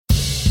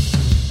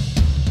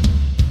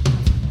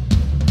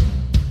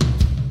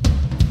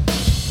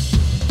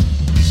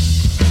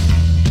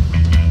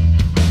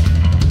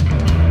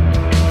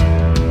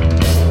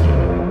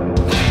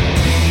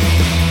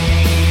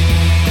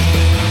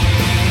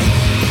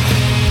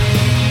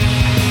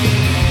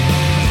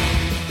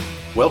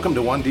Welcome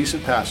to One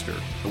Decent Pastor,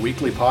 a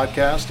weekly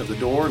podcast of The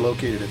Door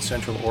located in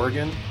Central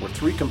Oregon, where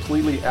three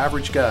completely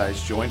average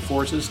guys join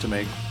forces to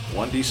make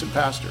one decent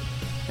pastor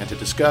and to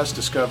discuss,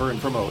 discover,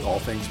 and promote all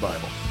things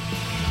Bible.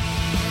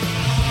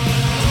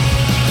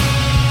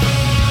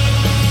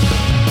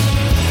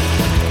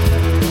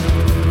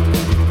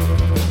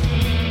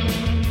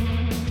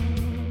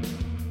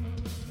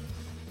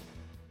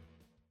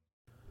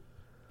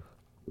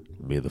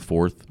 May the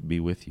 4th be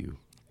with you.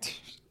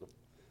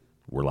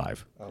 We're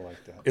live. I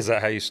like that. Is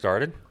that how you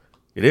started?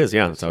 It is,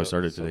 yeah. That's how I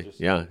started today.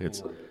 Yeah,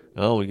 it's.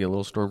 Oh, we get a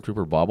little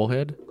Stormtrooper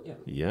bobblehead.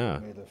 Yeah.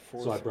 May the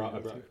fourth So I be brought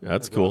with you.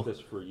 That's I cool. brought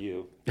this for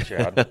you,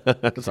 Chad.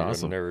 That's You're a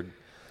awesome. nerd.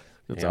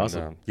 That's And,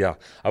 awesome. yeah,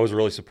 I was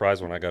really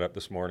surprised when I got up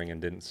this morning and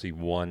didn't see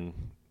one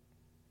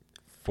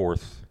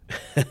fourth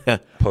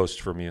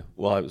post from you.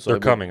 Well, They're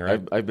coming,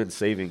 right? I've been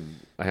saving.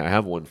 I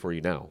have one for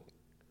you now.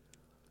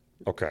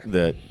 Okay.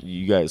 That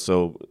you guys.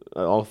 So,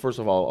 first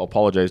of all, I'll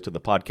apologize to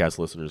the podcast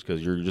listeners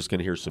because you're just going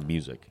to hear some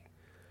music.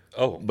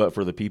 Oh, But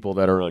for the people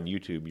that are on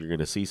YouTube, you're going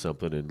to see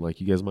something, and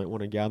like you guys might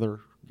want to gather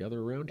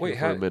around wait,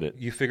 here for a minute.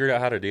 You figured out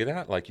how to do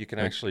that? Like you can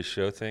actually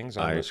show things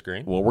on the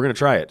screen? Well, we're going to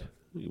try it.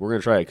 We're going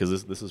to try it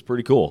because this is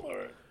pretty cool. All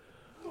right.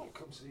 Oh,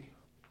 come see.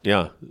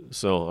 Yeah.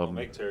 So I'll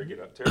make Terry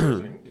get up. Terry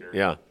doesn't even care.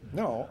 yeah.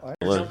 No,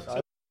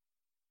 Let-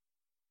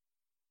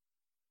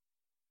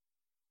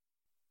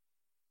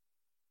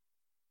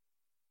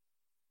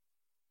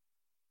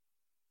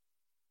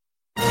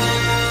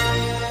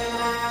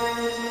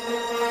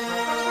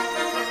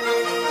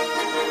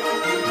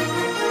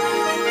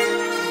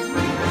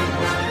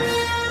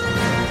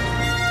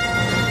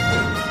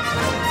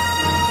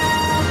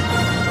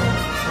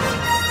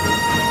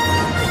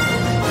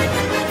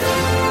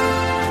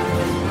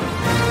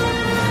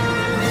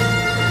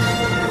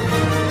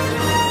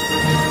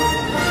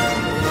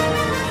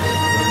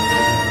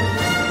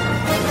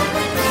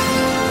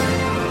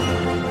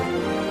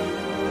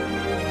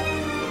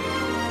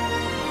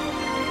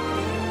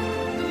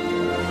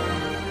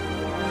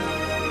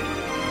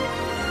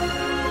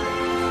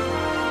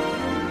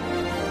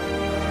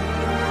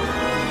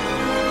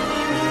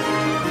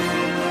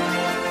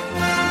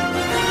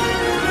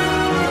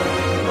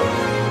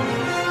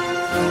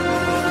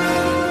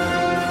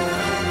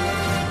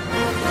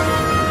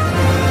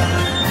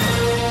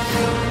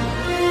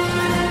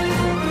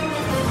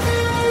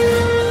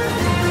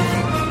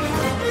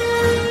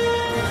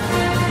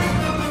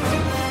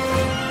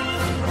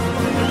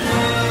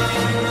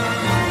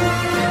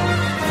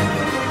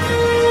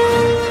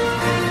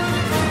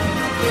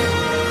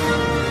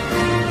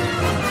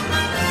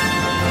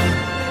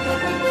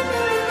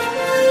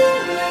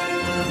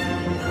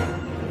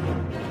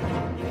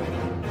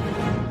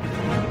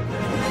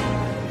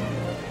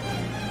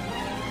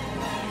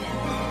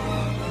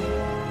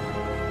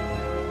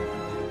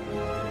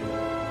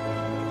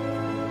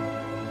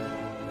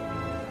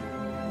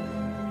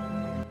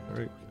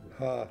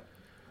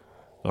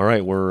 All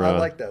right, we're I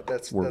like that.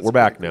 That's we're pretty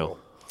back cool.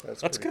 now.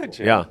 That's pretty good, cool.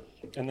 Chad. Yeah.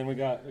 And then we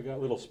got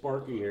little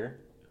Sparky here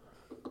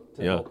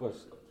to Yeah. help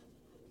us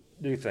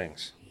do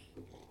things.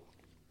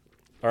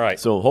 All right.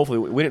 So hopefully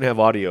we didn't have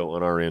audio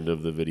on our end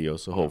of the video,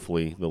 so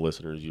hopefully the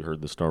listeners you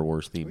heard the Star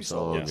Wars theme We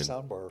saw song the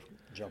sound bar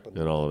jumping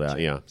and all of that.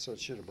 Yeah. So it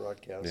should have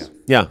broadcast.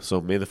 Yeah. Yeah. So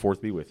may the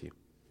 4th be with you.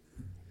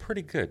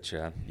 Pretty good,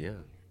 Chad. Yeah.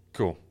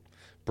 Cool.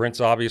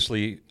 Brent's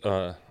obviously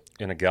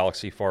in a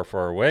galaxy far,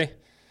 far away,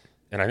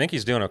 and I think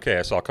he's doing okay.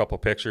 I saw a couple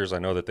pictures. I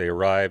know that they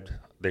arrived.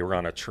 They were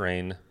on a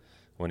train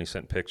when he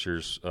sent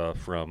pictures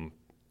from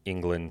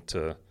England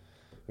to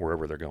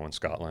wherever they're going,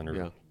 Scotland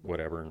or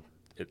whatever. And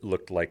it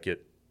looked like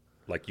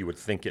you would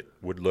think it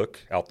would look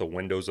out the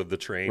windows of the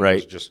train. Right. It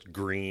was just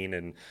green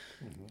and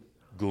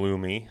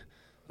gloomy,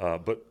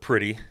 but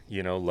pretty,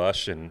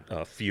 lush and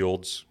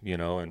fields,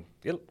 and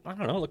I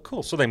don't know, it looked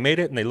cool. So they made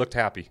it and they looked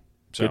happy.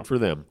 So, Good for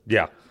them.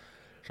 yeah.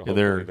 So And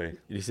they're, hopefully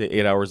did you say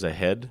 8 hours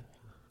ahead?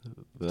 I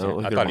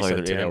don't think I they're thought he behind, said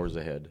they're 8 10. hours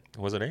ahead.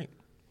 was it 8?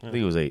 I think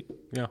it was 8.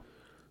 Yeah.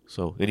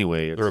 So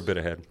anyway, it's They're a bit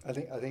ahead. I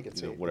think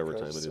it's 8 whatever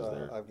time it because, is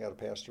there. I've got a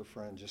pastor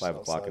friend just 5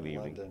 o'clock outside in the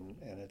evening. London,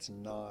 and it's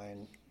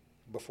 9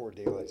 before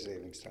daylight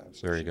savings time.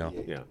 So There it you should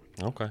go. be 8.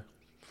 Yeah. Okay.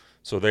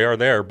 So they are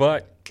there,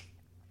 but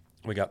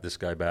we got this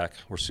guy back.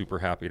 We're super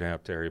happy to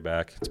have Terry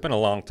back. It's been a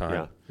long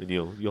time. Yeah. And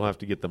you'll have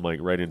to get the mic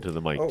right into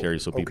the mic, Oh, Terry,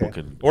 so people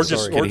okay. can Or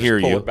just, can hear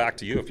pull you. it back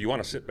to you. If you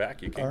want to sit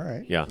back, you can. All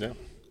right. Yeah. Yeah.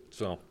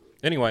 So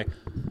anyway,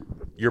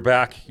 you're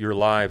back. You're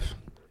live.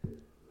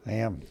 I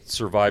am.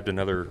 Survived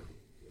another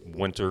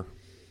winter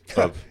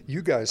of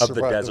You guys of the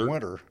survived the desert.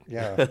 winter.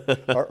 Yeah.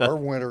 Our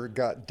winter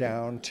got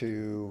down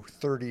to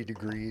 30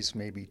 degrees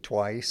maybe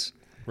twice.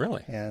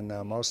 really. And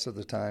most of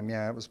the time,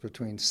 it was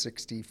between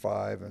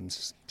 65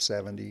 and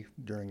 70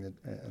 during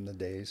the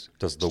days.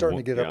 Does the Starting wo-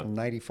 to get up yeah. to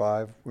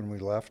 95 when we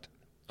left.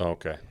 Oh,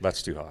 okay,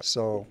 that's too hot.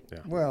 So, Yeah.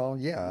 well,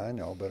 yeah, I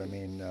know, but I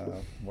mean,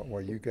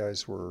 while you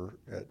guys were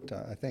at,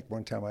 I think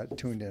one time I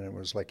tuned in, it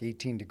was like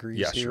 18 degrees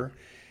Yeah, here. sure.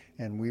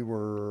 and we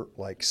were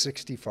like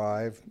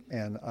 65,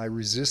 and I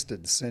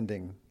resisted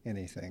sending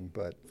anything,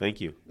 but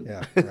Thank you.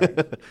 yeah,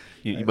 right.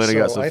 You might have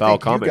got some foul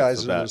comments. You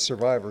guys of are that. the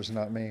survivors,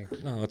 not me.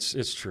 No,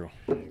 it's true.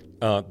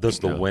 Does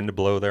the wind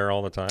blow there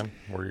all the time?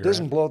 Where you're It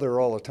doesn't at? blow there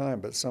all the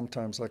time, but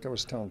sometimes, like I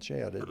was telling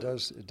Chad, it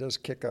does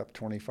kick up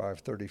 25,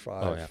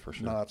 35 Oh, yeah, for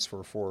sure. knots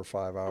for 4 or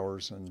 5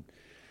 hours, and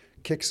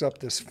kicks up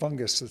this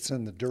fungus that's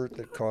in the dirt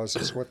that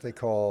causes what they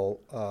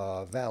call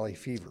valley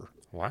fever.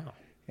 Wow,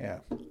 Yeah,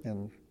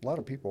 and a lot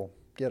of people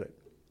get it.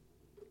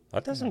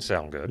 that doesn't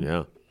sound good.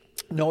 Yeah.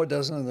 No, it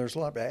doesn't. And there's a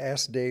lot.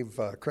 Ask Dave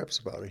Krebs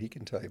about it. He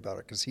can tell you about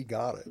it because he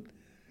got it.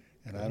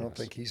 And I don't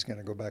think he's going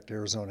to go back to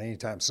Arizona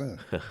anytime soon.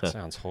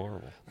 Sounds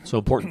horrible. So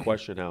important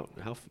question: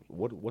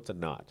 what's a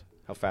knot?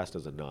 How fast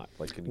is a knot?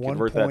 Like, can you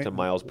convert that to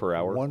miles per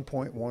hour?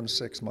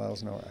 1.16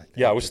 miles an hour.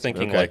 Yeah, I was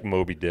thinking Okay. like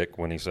Moby Dick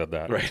when he said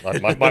that.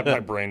 Right. My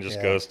brain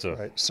just goes to.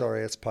 Right.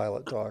 Sorry, it's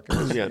pilot talk.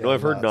 Yeah, no,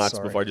 I've heard knots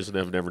sorry. before. I just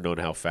have never known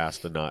how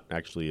fast a knot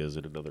actually is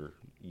in another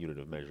unit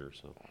of measure.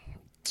 So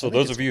So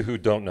those of you who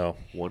don't know,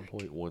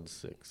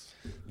 1.16.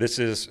 this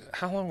is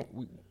how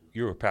long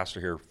you were a pastor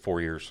here?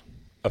 4 years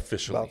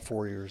officially, About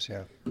 4 years,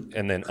 yeah.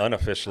 and then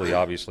unofficially,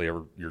 obviously,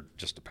 you're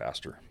just a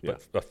pastor,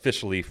 but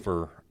officially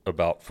for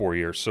about 4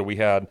 years. So we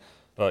had.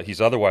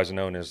 He's otherwise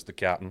known as the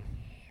captain.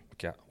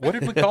 What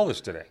did we call this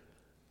today?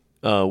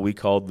 We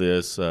called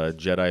this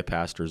Jedi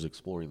Pastors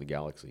Exploring the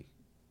Galaxy.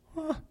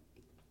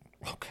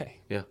 Okay.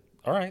 Yeah.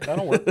 All right,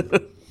 that'll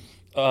work.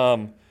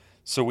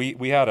 So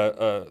we had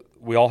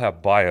we all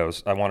have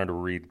bios. I wanted to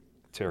read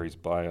Terry's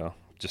bio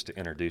just to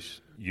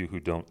introduce you who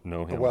don't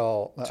know him.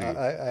 Well, to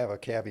I have a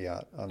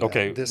caveat on that.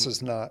 Okay. This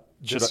is not.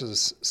 Should This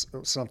is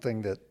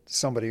something that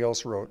somebody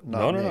else wrote,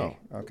 not No, me.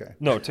 no. Okay.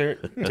 No,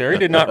 Terry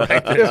did not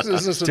write this.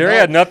 This is Terry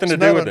had nothing to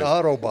it's do not with an it.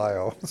 auto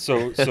bio.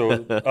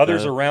 So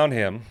others around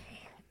him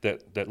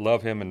that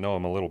love him and know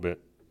him a little bit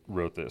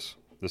wrote this.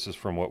 This is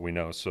from what we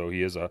know. So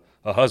he is a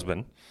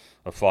husband,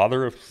 a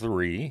father of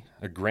 3,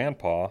 a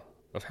grandpa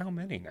of how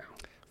many now?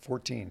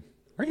 14.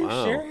 Are you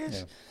Wow. serious?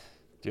 Yeah.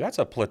 Dude, that's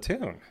a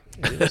platoon.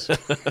 It is.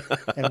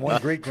 And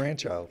one great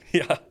grandchild.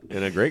 Yeah.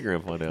 And a great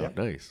grandpa now. Yep.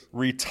 Nice.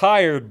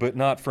 Retired, but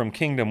not from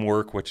kingdom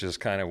work, which is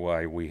kind of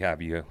why we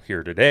have you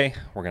here today.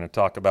 We're going to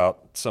talk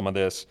about some of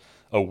this.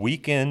 A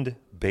weekend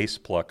bass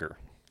plucker.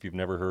 If you've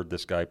never heard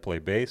this guy play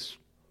bass,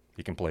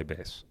 he can play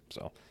bass.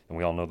 So, and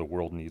we all know the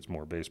world needs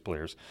more bass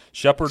players.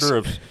 Shepherder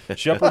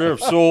of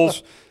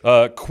souls,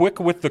 quick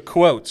with the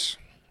quotes.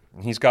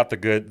 He's got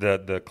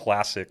the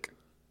classic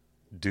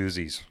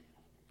doozies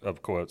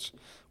of quotes.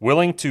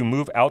 Willing to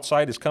move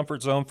outside his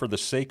comfort zone for the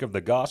sake of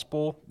the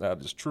gospel. That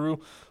is true.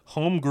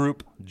 Home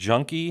group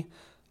junkie,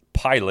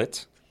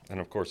 pilot, and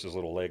of course his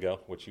little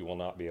Lego, which you will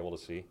not be able to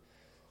see.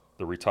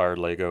 The retired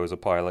Lego is a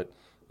pilot.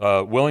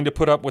 Willing to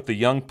put up with the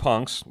young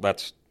punks.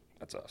 That's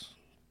us,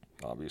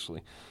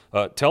 obviously.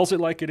 Tells it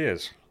like it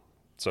is.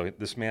 So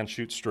this man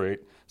shoots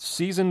straight.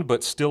 Seasoned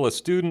but still a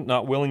student,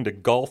 not willing to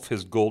gulf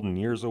his golden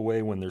years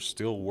away when there's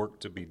still work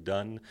to be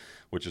done,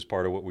 which is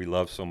part of what we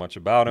love so much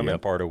about him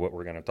and part of what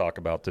we're going to talk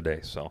about today.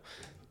 So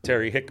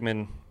Terry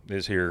Hickman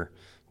is here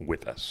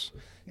with us.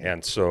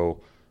 And so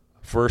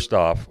first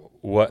off,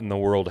 what in the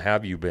world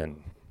have you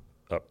been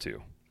up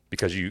to?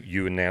 Because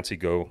you and Nancy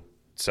go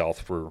south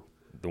for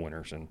the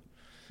winters, and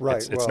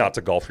Right. it's not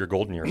to golf your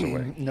golden years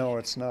away. No,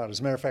 it's not.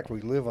 As a matter of fact,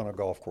 we live on a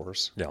golf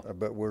course. Yeah.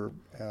 But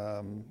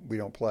we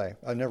don't play.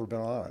 I've never been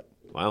on it.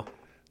 Wow.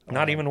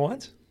 Not even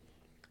once?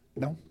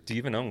 No, Do you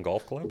even own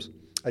golf clubs?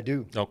 I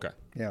do. Okay.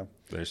 Yeah.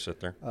 They just sit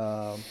there.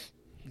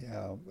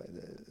 Yeah.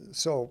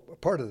 So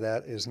part of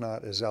that is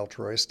not as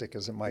altruistic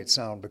as it might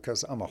sound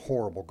because I'm a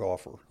horrible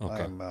golfer.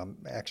 Okay. I'm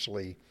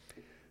actually,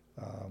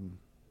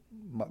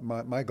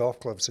 my golf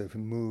clubs have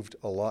moved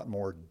a lot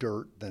more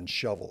dirt than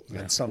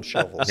some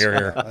shovels. Here,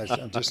 here.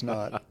 I'm just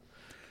not.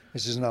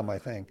 It's just not my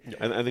thing.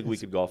 I think we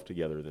could golf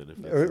together then. If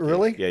that's the case.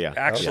 Really? Yeah.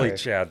 Actually, Okay.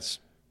 Chad's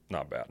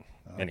not bad.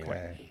 Anyway.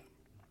 Okay.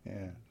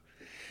 Yeah.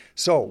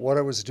 So what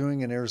I was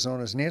doing in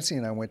Arizona is Nancy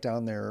and I went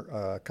down there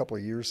a couple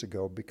of years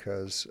ago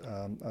because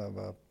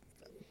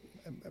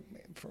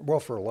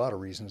for a lot of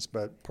reasons,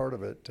 but part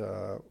of it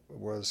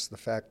was the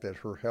fact that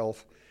her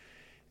health,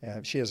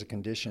 she has a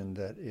condition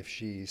that if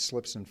she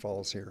slips and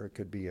falls here, it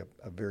could be a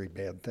very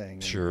bad thing.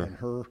 Sure. And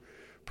her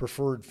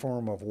preferred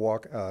form of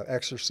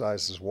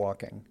exercise is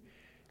walking.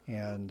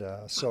 And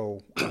so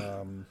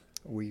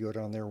we go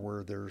down there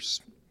where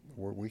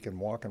we can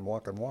walk and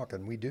walk and walk,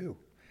 and we do.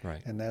 Right.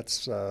 And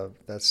that's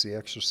the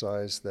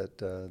exercise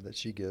that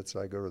she gets.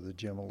 I go to the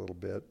gym a little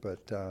bit,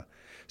 but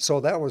so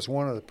that was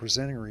one of the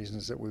presenting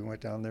reasons that we went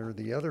down there.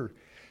 The other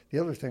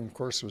thing, of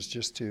course, was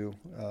just to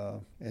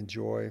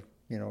enjoy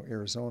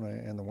Arizona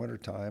in the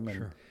wintertime,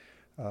 and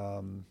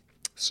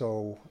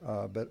Sure.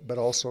 but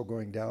also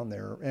going down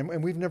there,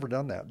 and we've never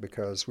done that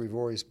because we've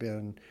always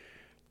been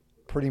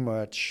pretty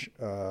much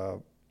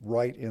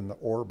right in the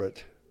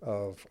orbit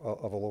of a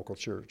local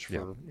church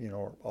for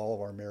all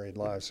of our married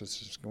lives. It's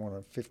just going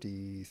on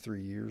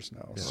 53 years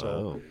now. Yeah.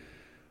 So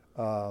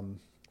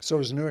So it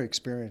was a new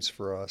experience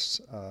for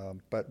us,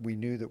 but we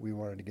knew that we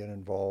wanted to get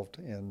involved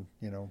in,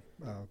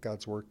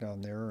 God's work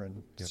down there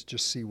and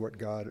just see what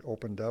God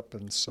opened up.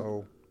 And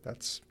so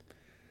that's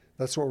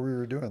what we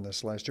were doing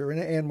this last year.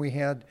 And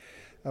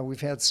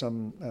we've had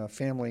some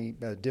family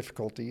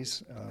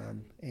difficulties,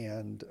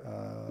 and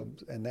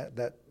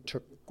that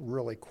took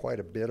really quite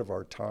a bit of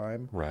our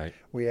time. Right.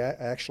 We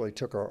actually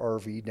took our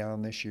RV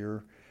down this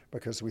year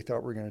because we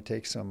thought we were going to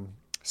take some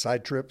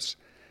side trips.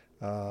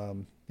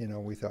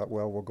 We thought,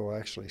 well, we'll go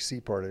actually see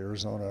part of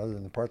Arizona other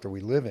than the part that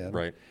we live in.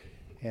 Right.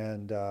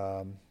 And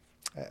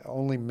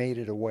only made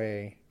it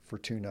away for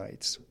 2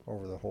 nights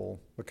over the whole,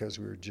 because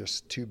we were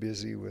just too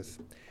busy with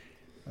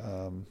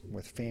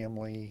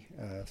family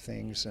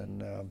things,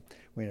 and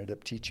we ended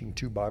up teaching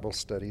 2 Bible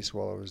studies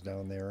while I was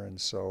down there, and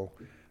so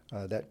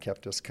that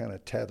kept us kind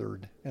of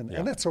tethered, and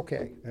that's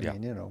okay. I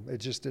mean, it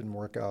just didn't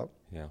work out,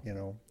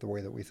 the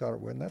way that we thought it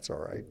would, and that's all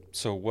right.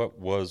 So what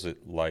was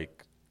it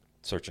like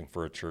searching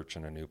for a church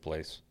in a new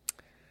place?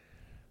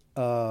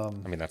 I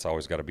mean, that's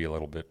always got to be a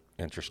little bit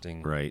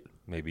interesting, right?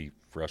 Maybe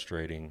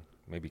frustrating,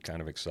 maybe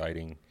kind of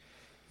exciting.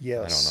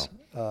 Yes,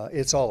 I don't know.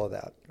 It's all of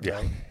that, right?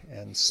 Yeah.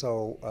 And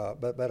so,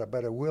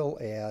 but I will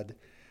add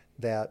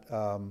that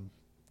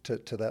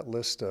to that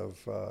list of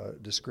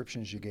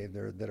descriptions you gave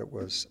there, that it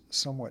was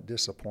somewhat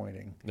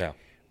disappointing. Yeah.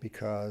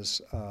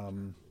 Because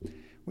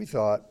we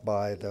thought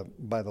by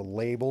the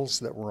labels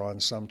that were on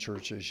some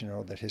churches,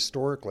 that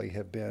historically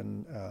have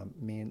been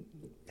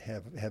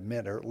have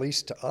meant, or at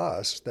least to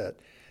us, that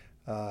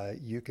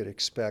you could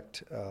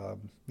expect,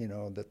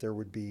 that there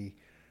would be.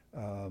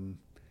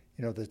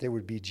 That they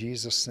would be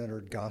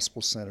Jesus-centered,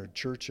 gospel-centered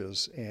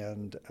churches,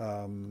 and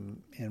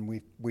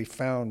we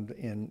found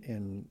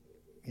in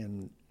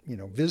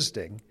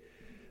visiting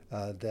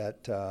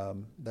that's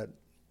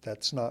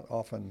not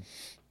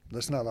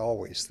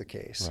always the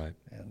case. Right.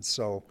 And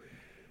so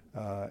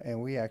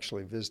and we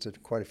actually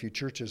visited quite a few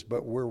churches,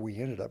 but where we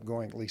ended up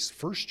going, at least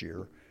first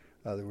year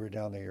that we were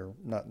down there,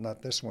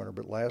 not this winter,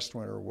 but last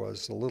winter,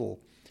 was a little.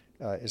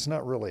 It's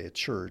not really a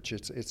church.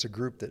 It's a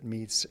group that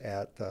meets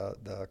at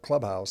the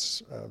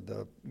clubhouse of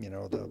the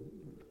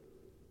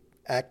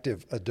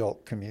active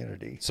adult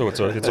community. So it's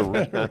a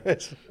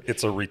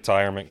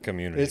retirement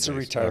community. It's a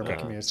retirement Okay.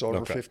 community. It's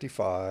over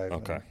 55.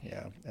 Okay.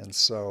 And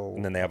so.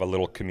 And then they have a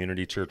little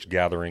community church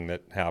gathering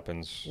that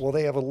happens. Well,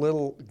 they have a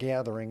little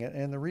gathering,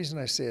 and the reason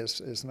I say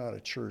it's not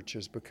a church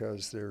is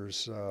because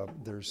there's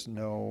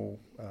no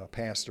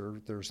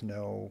pastor. There's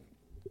no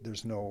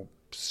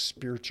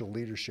spiritual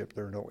leadership.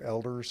 There are no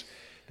elders.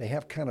 They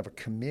have kind of a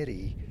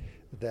committee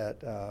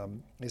that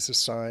is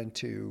assigned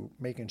to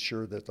making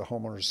sure that the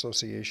homeowners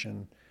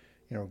association,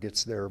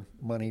 gets their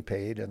money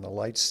paid and the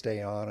lights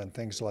stay on and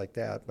things like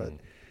that. But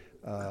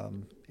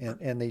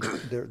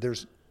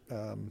there's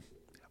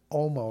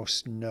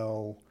almost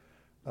no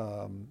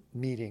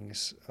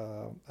meetings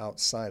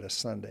outside of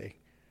Sunday.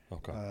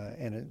 Okay.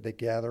 And they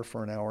gather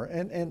for an hour,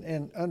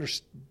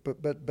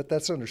 but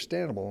that's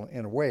understandable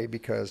in a way,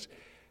 because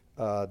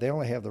they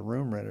only have the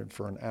room rented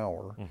for an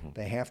hour. Mm-hmm.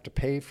 They have to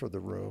pay for the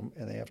room,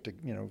 and they have to,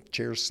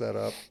 chairs set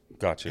up,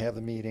 Gotcha. have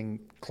the meeting,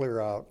 clear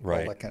out,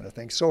 Right. all that kind of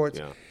thing. So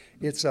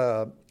it's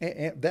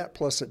that,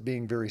 plus it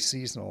being very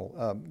seasonal,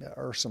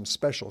 are some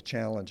special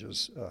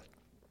challenges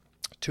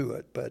to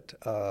it. But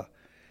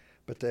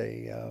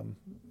they,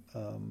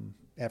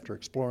 after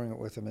exploring it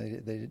with them,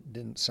 they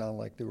didn't sound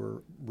like they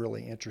were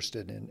really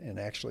interested in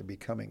actually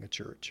becoming a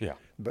church. Yeah.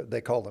 But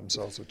they call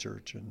themselves a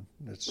church, and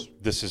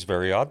This is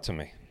very odd to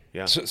me.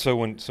 Yeah. So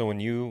when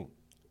you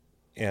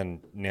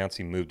and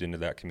Nancy moved into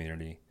that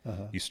community,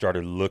 you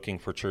started looking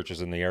for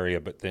churches in the area,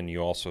 but then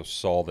you also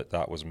saw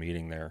that was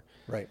meeting there.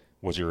 right.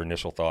 Was your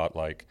initial thought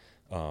like,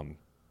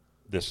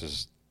 this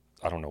is,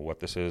 I don't know what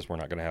this is, we're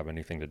not going to have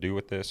anything to do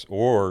with this?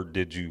 Or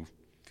did you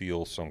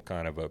feel some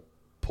kind of a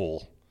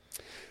pull?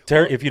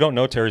 Terry, if you don't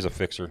know, Terry's a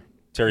fixer.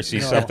 Terry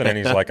sees something and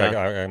he's like,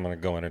 I'm going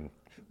to go in and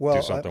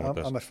do something with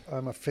this.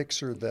 I'm a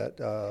fixer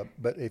that,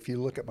 but if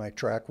you look at my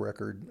track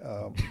record,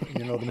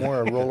 the more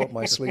I roll up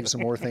my sleeves, the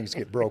more things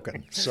get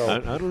broken. So I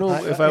don't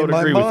know if I would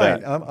agree with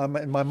that. I'm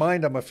in my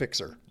mind, I'm a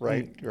fixer,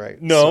 right?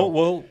 Right. No, So,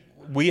 well,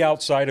 we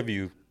outside of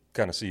you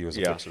kind of see you as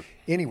a Yeah. fixer.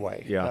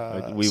 anyway.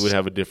 Yeah, we would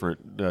have a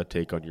different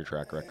take on your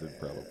track record,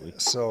 probably.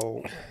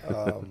 So,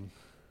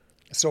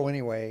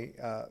 anyway,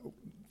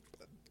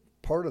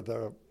 part of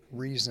the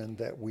reason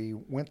that we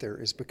went there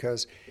is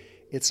because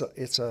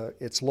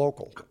it's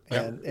local,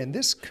 and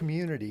this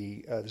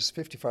community, this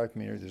 55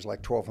 community, there's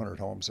like 1,200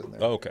 homes in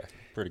there. Oh, okay,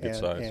 pretty good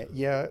size. And,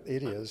 yeah,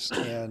 it is,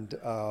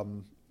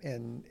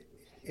 and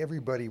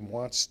everybody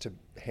wants to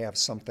have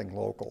something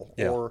local,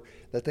 or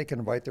that they can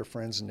invite their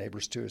friends and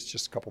neighbors to. It's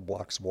just a couple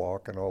blocks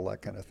walk and all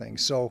that kind of thing.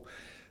 So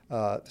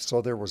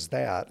there was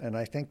that, and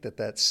I think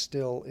that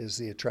still is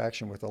the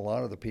attraction with a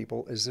lot of the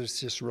people, is it's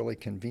just really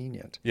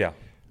convenient. Yeah.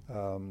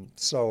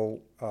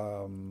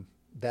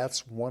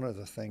 That's one of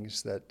the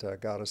things that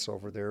got us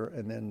over there.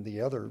 And then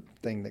the other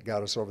thing that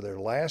got us over there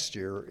last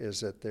year is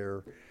that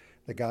the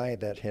guy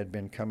that had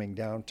been coming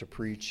down to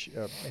preach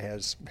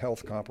has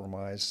health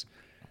compromise.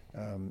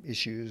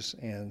 issues,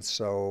 and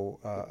so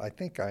I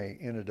think I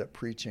ended up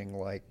preaching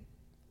like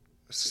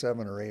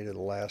 7 or 8 of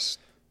the last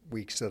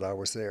weeks that I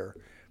was there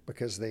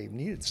because they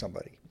needed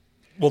somebody.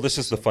 Well, this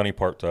is the funny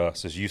part to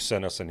us is you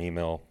sent us an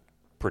email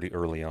pretty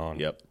early on.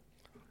 Yep.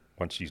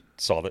 Once you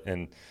saw that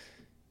and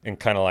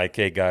kind of like,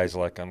 hey guys,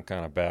 like I'm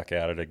kind of back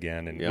at it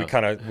again, and we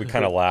kind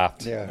of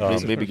laughed. Yeah.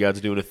 Maybe God's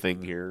doing a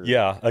thing here.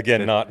 Yeah.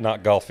 Again,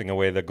 not golfing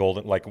away the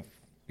golden, like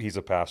he's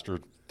a pastor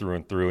through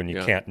and through, and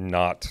you can't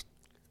not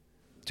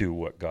do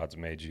what God's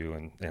made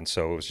you, and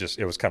so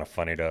it was kind of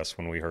funny to us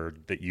when we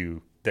heard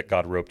that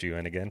God roped you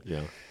in again.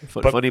 Yeah.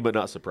 Funny but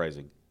not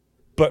surprising.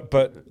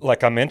 But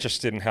like I'm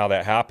interested in how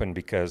that happened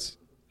because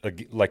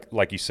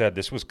like you said,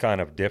 this was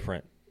kind of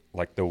different,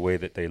 like the way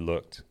that they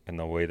looked and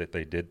the way that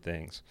they did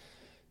things,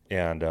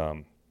 and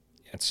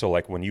so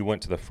like when you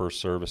went to the first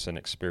service and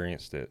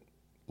experienced it,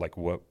 like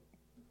what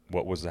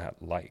was that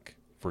like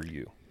for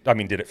you? I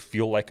mean, did it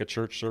feel like a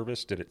church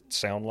service? Did it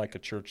sound like a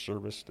church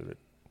service? Did it?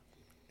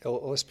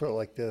 Let's put it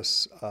like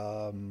this.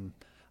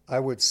 I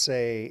would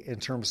say in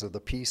terms of the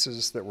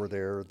pieces that were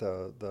there,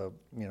 the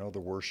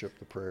worship,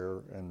 the prayer,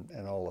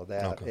 and all of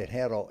that, it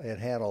had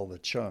all the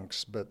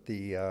chunks. But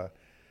the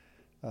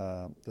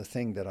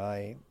thing that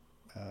I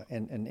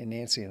and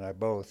Nancy and I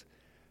both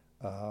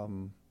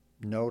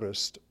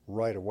noticed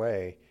right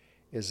away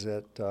is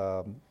that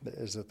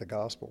the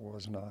gospel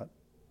was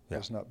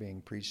not being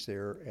preached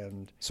there.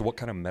 And so, what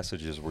kind of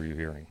messages were you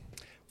hearing?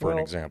 For an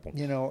example,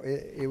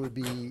 it would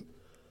be.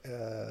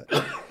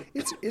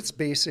 It's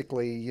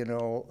basically,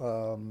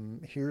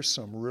 here's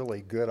some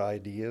really good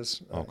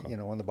ideas,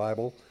 in the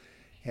Bible,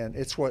 and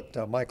it's what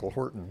Michael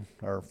Horton,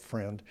 our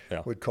friend,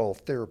 would call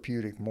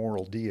therapeutic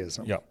moral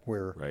deism,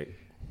 where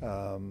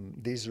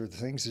these are the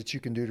things that you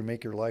can do to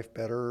make your life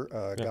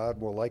better.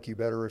 God will like you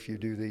better if you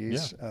do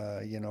these.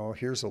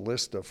 Here's a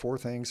list of 4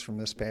 things from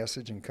this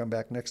passage, and come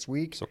back next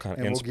week, so kind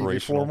of and we'll give you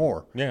 4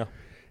 more. Yeah,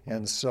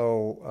 and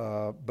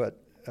so,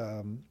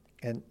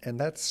 and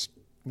that's.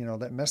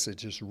 That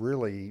message is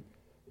really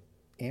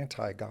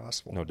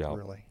anti-gospel. No doubt.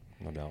 Really.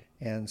 No doubt.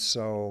 And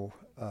so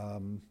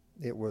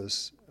it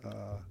was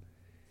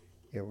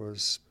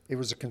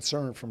a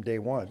concern from day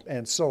one.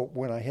 And so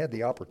when I had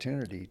the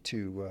opportunity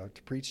to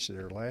preach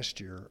there last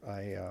year,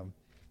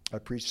 I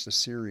preached a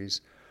series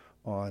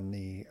on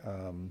the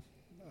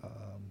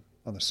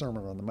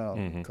Sermon on the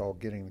Mount called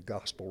Getting the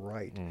Gospel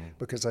Right,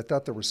 because I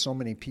thought there were so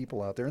many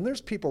people out there. And there's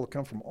people that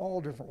come from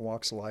all different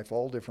walks of life,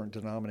 all different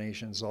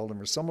denominations, all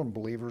different, some of them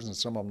believers and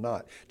some of them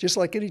not, just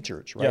like any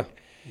church, right?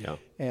 Yeah.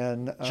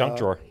 And junk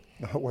drawer.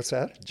 What's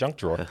that? Junk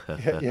drawer.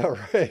 Yeah,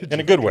 right. In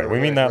a good way. We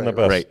mean that in the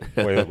best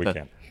way that we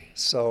can.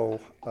 So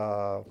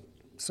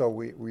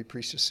we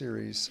preached a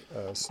series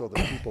so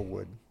that people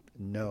would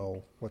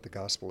know what the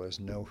gospel is,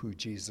 know who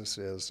Jesus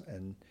is,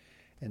 and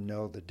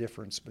know the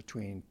difference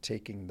between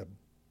taking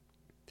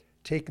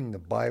the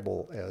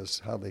Bible as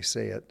how they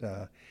say it,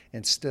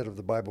 instead of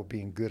the Bible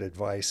being good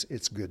advice,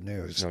 it's good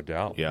news. No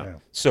doubt. Yeah.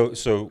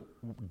 So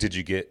did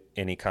you get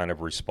any kind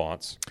of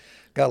response?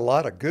 Got a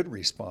lot of good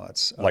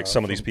response. Like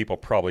some of these people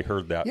probably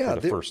heard that for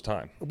the first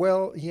time.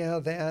 Well, yeah,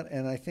 that,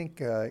 and I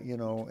think,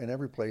 in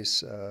every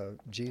place,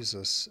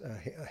 Jesus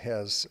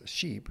has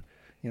sheep,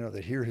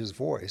 that hear his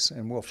voice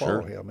and will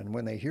follow him. And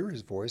when they hear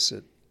his voice,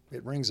 it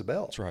rings a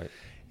bell. That's right.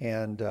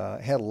 And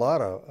had a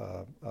lot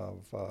of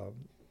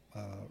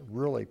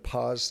really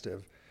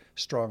positive,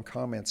 strong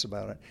comments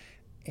about it.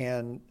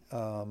 And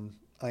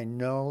I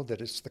know that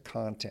it's the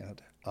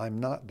content. I'm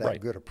not that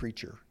good a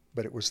preacher,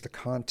 but it was the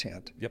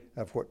content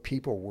of what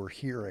people were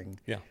hearing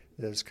that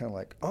is kind of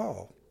like,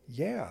 oh,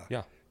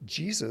 yeah,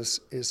 Jesus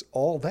is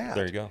all that.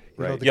 There you go.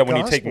 Right. When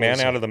you take man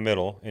out of the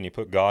middle and you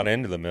put God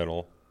into the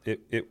middle,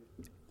 it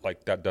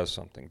like that does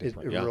something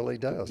different. It really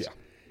does. Yeah.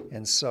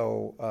 And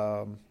so...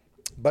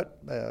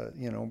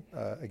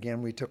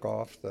 again, we took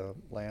off the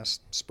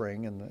last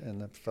spring,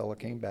 and the fellow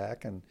came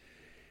back, and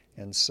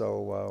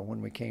so when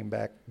we came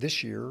back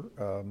this year,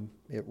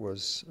 it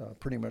was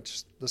pretty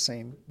much the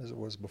same as it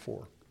was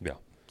before. Yeah.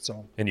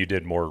 So. And you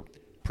did more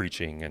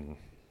preaching and.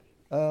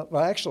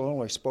 I actually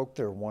only spoke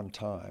there one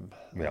time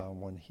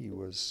when he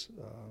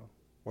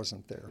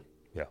wasn't there.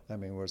 Yeah. I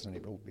mean, wasn't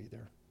able to be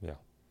there. Yeah.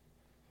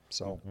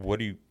 So. What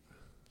do you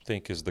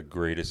think is the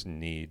greatest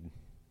need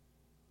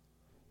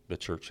the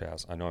church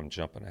has? I know I'm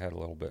jumping ahead a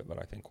little bit, but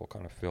I think we'll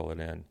kind of fill it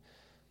in.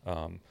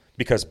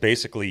 Because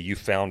basically you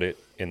found it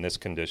in this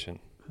condition.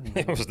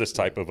 It was this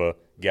type of a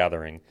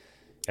gathering.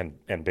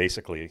 And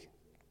basically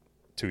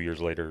 2 years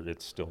later,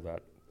 it's still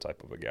that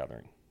type of a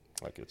gathering.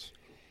 Like it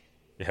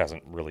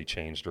hasn't really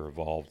changed or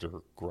evolved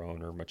or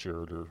grown or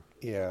matured or.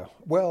 Yeah.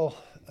 Well,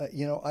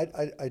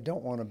 I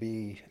don't want to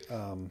be.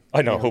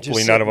 I know.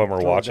 Hopefully none of them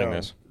are watching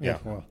this. Yeah.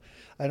 Well,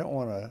 I don't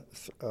want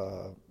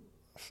to.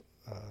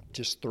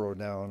 Just throw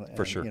down and,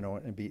 for sure.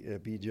 And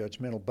be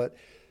judgmental, but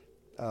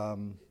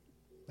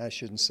I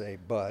shouldn't say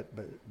but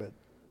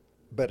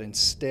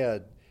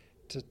instead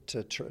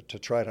to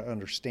try to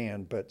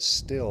understand, but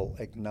still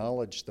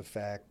acknowledge the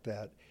fact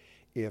that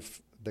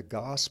if the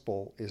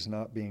gospel is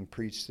not being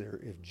preached there,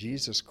 if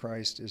Jesus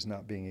Christ is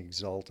not being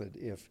exalted,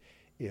 if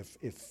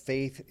if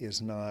faith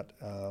is not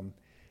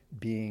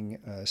being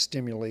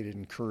stimulated,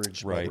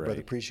 encouraged by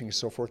the preaching and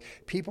so forth,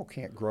 people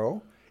can't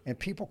grow and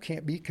people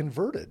can't be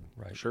converted.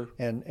 Right. Sure.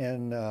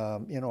 And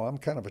I'm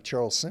kind of a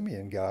Charles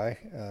Simeon guy.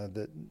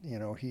 That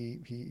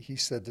he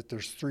said that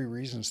there's 3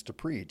 reasons to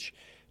preach: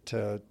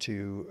 to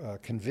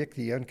convict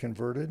the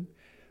unconverted,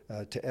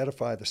 to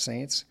edify the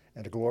saints,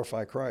 and to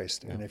glorify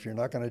Christ. Yeah. And if you're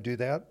not going to do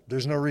that,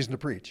 there's no reason to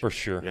preach. For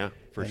sure. Yeah.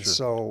 For and sure.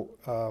 So,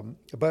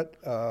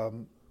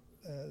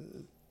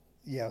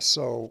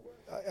 so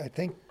I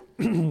think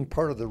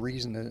part of the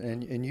reason,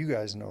 and you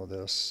guys know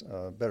this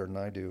better than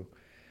I do,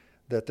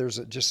 that there's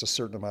just a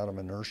certain amount of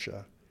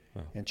inertia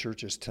in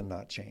churches to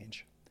not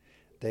change.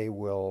 They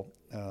will,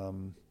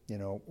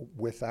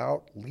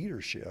 without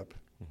leadership,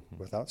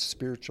 without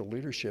spiritual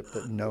leadership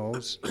that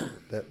knows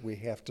that we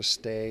have to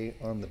stay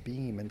on the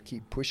beam and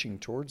keep pushing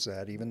towards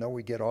that, even though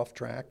we get off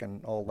track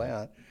and all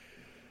that,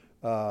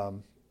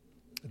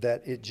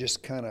 that it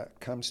just kind of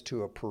comes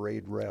to a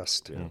parade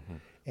rest. Yeah.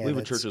 And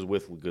even churches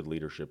with good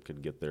leadership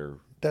can get there.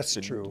 That's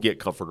true. Get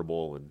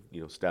comfortable and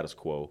status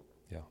quo.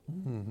 Yeah.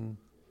 Mm-hmm.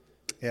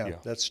 Yeah,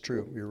 that's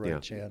true. You're right,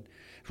 Chad.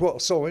 Well,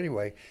 so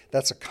anyway,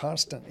 that's a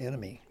constant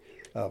enemy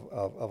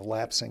of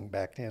lapsing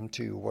back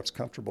into what's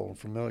comfortable and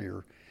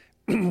familiar,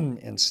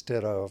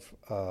 instead of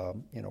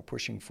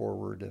pushing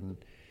forward and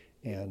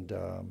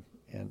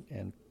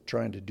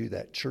trying to do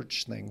that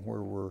church thing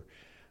where we're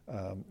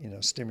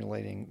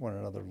stimulating one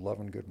another, love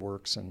and good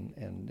works,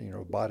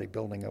 and body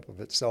building up of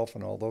itself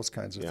and all those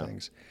kinds of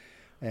things.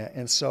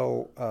 And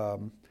so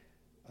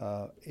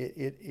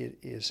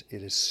it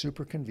is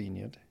super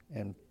convenient,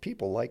 and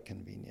people like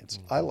convenience.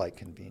 I like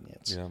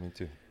convenience. Yeah, me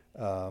too.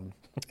 And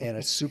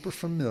it's super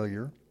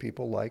familiar.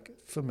 People like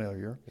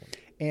familiar,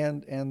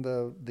 and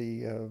the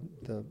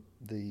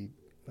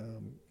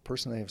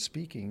person they have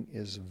speaking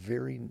is a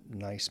very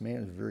nice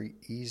man. Very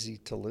easy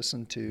to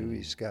listen to.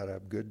 He's got a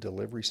good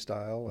delivery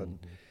style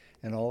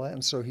and all that,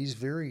 and so he's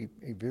very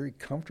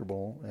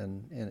comfortable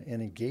and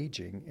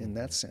engaging in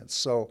that sense.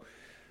 So.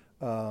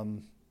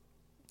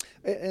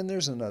 And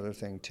there's another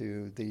thing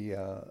too.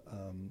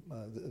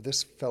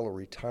 This fellow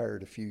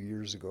retired a few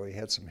years ago. He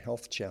had some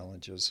health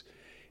challenges,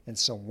 and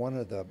so one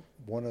of the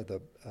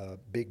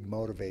big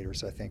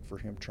motivators, I think, for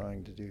him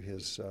trying to do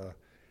his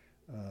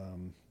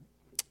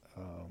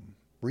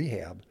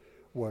rehab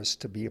was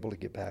to be able to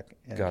get back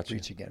and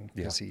preach again,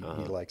 because he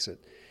likes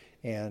it.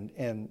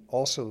 And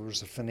also there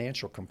was a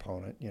financial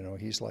component.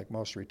 He's like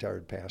most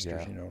retired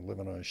pastors,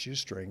 living on a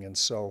shoestring, and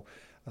so.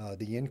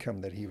 The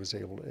income that he is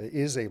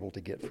able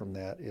to get from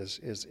that is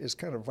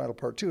kind of a vital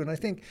part too. And I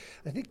think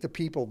the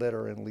people that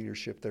are in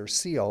leadership there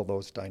see all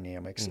those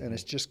dynamics, and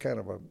it's just kind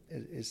of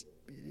it's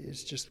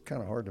just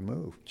kind of hard to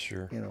move.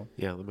 Sure.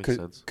 Yeah, that makes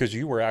sense. Because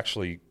you were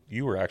actually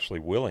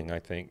willing, I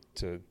think,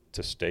 to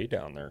stay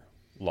down there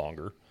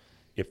longer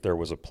if there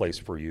was a place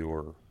for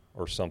you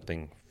or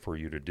something for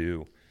you to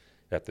do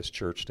at this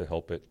church to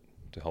help it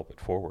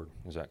forward.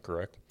 Is that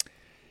correct?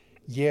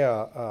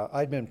 Yeah,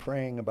 I'd been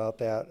praying about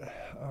that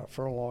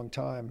for a long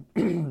time.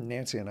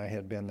 Nancy and I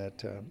had been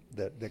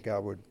that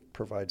God would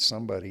provide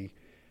somebody,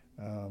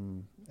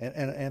 and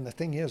the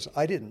thing is,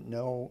 I didn't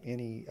know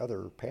any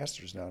other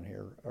pastors down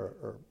here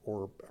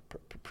or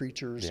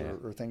preachers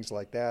or things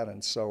like that,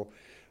 and so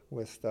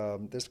with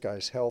this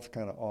guy's health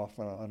kind of off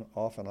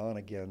and on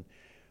again,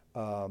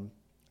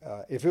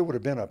 if it would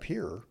have been up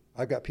here,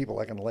 I've got people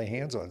I can lay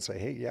hands on and say,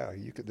 hey, yeah,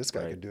 this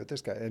guy could do it,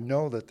 this guy, and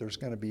know that there's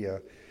going to be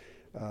a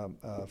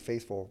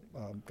faithful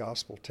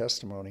gospel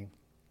testimony,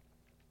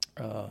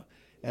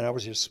 and I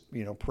was just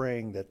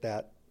praying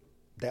that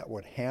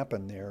would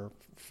happen there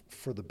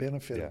for the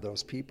benefit of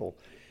those people.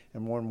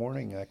 And one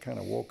morning I kind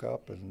of woke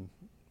up, and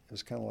it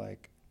was kind of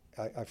like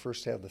I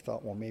first had the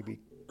thought, well, maybe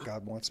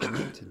God wants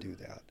me to do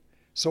that.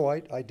 So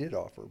I did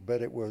offer,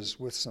 but it was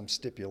with some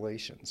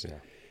stipulations,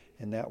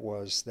 and that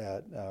was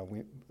that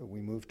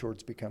we moved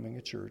towards becoming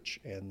a church,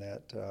 and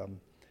that.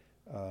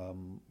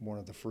 One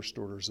of the first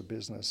orders of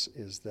business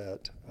is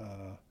that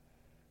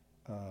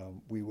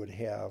we would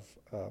have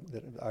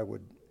that I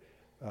would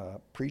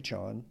preach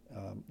on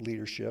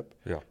leadership,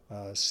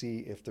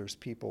 see if there's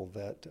people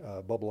that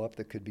bubble up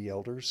that could be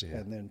elders,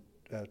 and then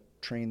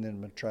train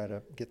them and try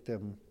to get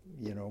them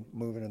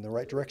moving in the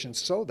right direction,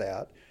 so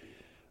that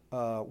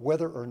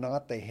whether or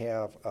not they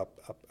have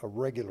a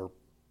regular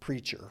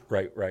preacher,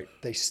 right,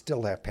 they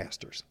still have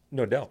pastors.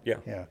 No doubt.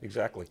 Yeah.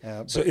 Exactly.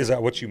 So is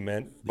that what you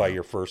meant by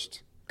your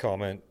first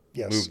comment?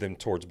 Yes. Move them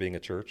towards being a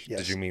church? Yes.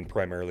 Did you mean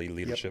primarily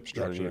leadership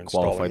structure and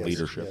qualified installing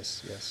leadership?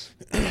 Yes.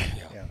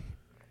 Yeah.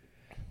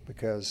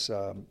 Because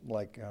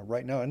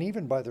right now, and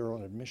even by their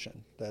own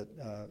admission, that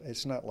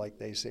it's not like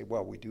they say,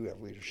 well, we do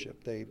have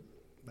leadership. They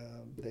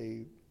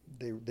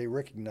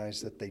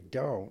recognize that they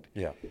don't.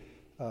 Yeah.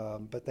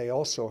 But they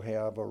also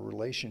have a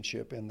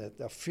relationship in that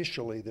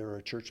officially they're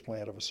a church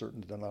plant of a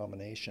certain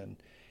denomination,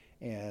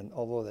 And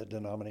although that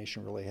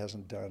denomination really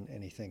hasn't done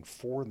anything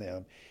for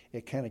them,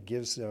 it kind of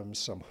gives them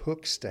some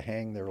hooks to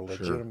hang their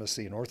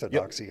legitimacy and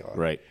orthodoxy on.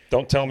 Right.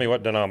 Don't tell me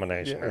what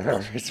denomination. Yeah.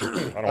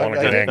 I don't want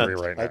to get angry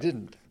right now. I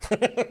didn't.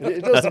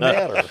 It doesn't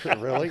matter,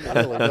 really. It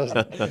really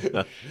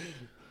doesn't.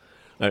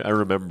 I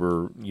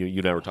remember you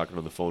and I were talking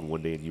on the phone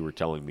one day, and you were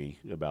telling me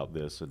about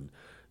this, and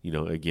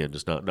again,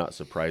 just not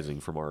surprising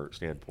from our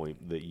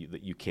standpoint that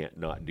you can't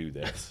not do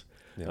this.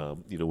 Yeah.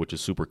 Which is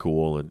super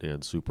cool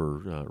and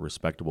super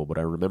respectable. But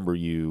I remember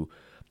you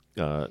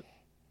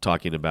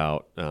talking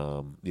about,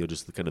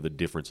 just the kind of the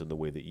difference in the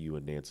way that you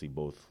and Nancy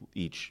both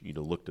each,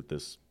 looked at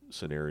this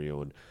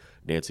scenario. And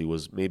Nancy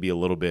was maybe a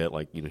little bit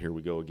like, here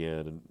we go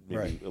again, and maybe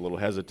Right. a little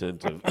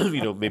hesitant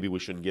of, maybe we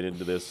shouldn't get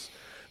into this.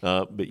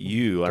 But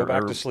you, Go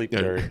back to sleep,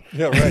 Terry.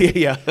 Yeah, right.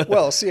 Yeah.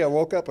 Well, see, I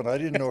woke up and I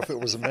didn't know if it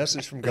was a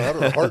message from God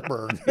or a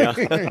heartburn.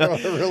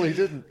 I really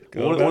didn't.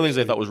 One of the things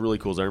I thought was really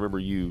cool is I remember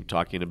you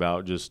talking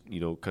about just,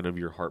 kind of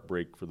your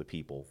heartbreak for the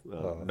people,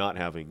 not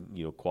having,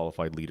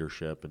 qualified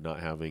leadership and not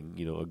having,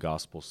 a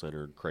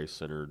gospel-centered,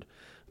 Christ-centered,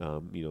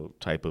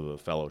 type of a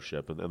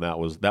fellowship. And that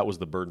was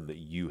the burden that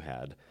you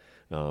had,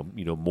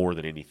 more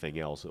than anything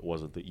else. It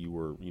wasn't that you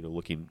were,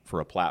 looking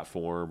for a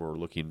platform or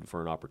looking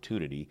for an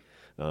opportunity.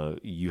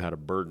 You had a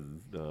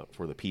burden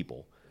for the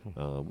people.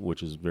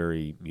 Which is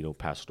very,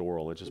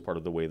 pastoral. It's just part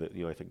of the way that,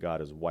 I think God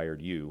has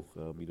wired you,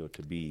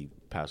 to be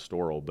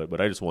pastoral.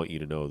 But I just want you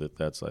to know that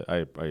that's,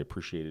 I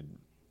appreciated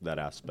that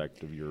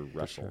aspect of your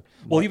wrestle. Sure.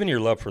 Well, even your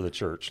love for the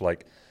church,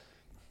 like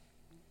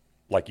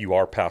you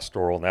are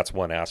pastoral, and that's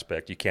one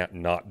aspect. You can't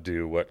not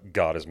do what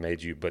God has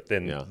made you. But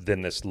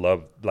then this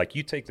love, like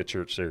you take the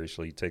church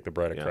seriously, you take the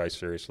bride of Christ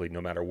seriously,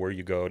 no matter where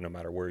you go, no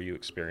matter where you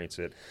experience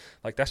it.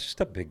 Like that's just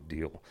a big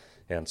deal.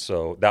 And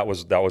so that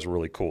was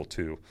really cool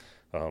too.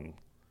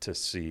 To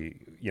see,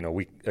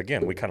 we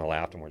kind of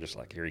laughed and we're just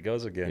like, here he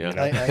goes again.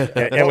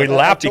 Yeah. We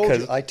laughed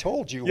because I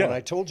told you when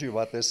I told you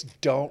about this,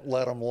 don't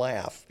let them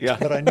laugh. Yeah.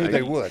 But I knew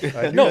they would.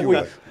 I knew you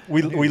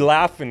would. We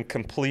laugh in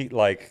complete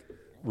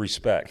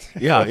respect.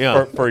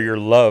 Yeah. For your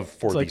love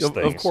for It's these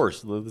things. Of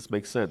course, this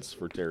makes sense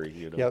for Terry.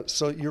 Yeah.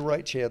 So you're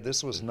right, Chad.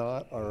 This was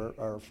not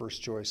our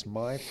first choice.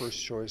 My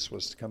first choice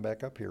was to come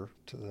back up here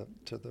to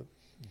the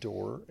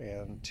door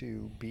and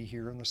to be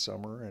here in the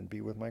summer and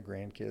be with my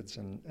grandkids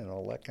and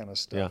all that kind of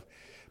stuff. Yeah.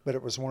 But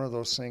it was one of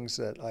those things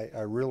that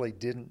I really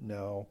didn't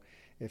know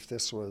if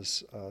this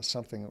was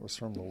something that was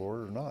from the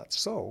Lord or not.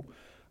 So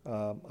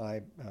I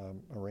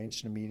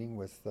arranged a meeting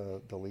with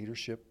the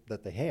leadership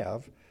that they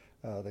have,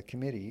 the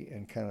committee,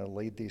 and kind of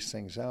laid these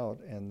things out,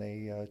 and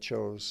they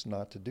chose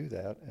not to do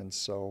that. And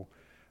so,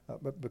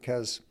 but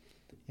because,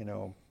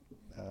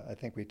 I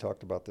think we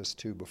talked about this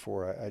too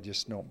before. I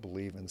just don't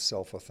believe in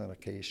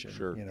self-authentication.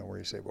 Sure. Where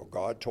you say, "Well,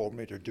 God told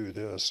me to do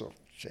this," so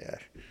yeah,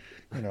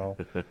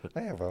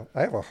 I have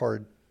a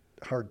hard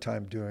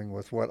time doing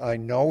with what I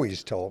know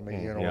He's told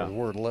me. The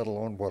word, let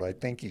alone what I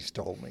think He's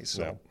told me.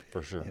 So,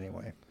 for sure.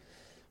 Anyway,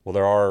 well,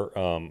 there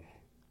are.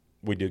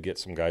 We do get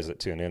some guys that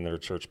tune in that are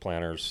church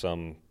planners.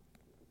 Some,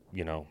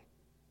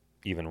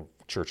 even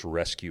church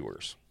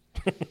rescuers,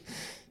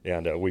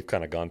 and we've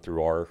kind of gone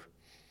through our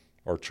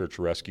church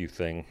rescue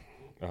thing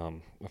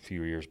a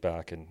few years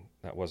back, and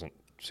that wasn't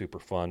super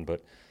fun.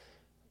 But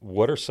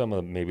what are some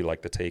of maybe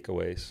like the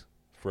takeaways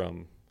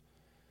from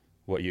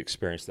what you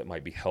experienced that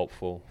might be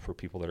helpful for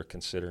people that are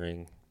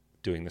considering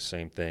doing the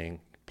same thing,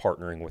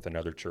 partnering with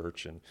another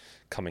church and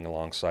coming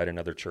alongside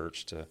another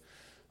church to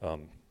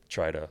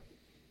try to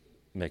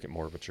make it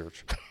more of a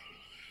church?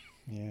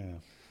 Yeah.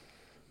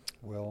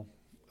 Well,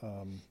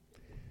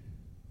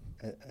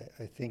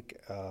 I think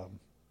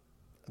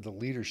the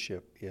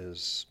leadership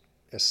is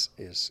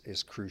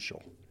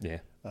crucial. Yeah.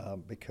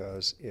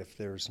 Because if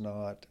there's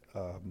not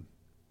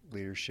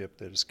leadership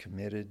that is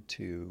committed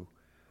to,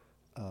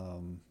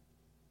 I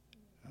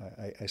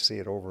say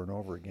it over and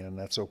over again.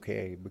 That's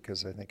okay,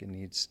 because I think it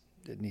needs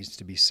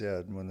to be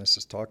said when this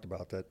is talked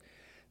about,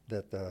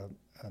 that the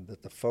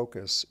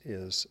focus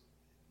is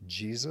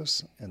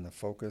Jesus, and the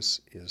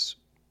focus is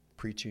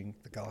preaching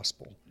the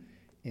gospel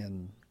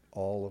in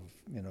all of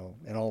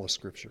in all the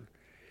Scripture,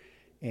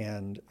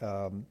 and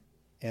a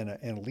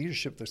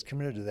leadership that's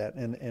committed to that,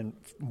 and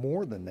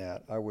more than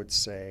that, I would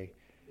say,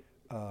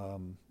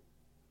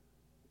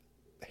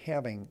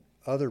 having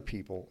other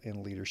people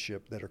in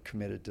leadership that are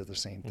committed to the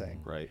same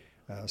thing, Right.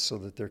 So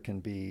that there can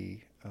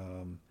be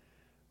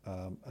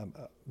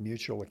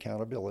mutual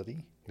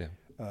accountability,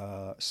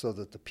 so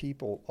that the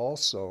people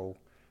also,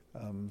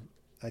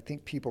 I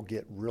think people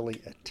get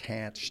really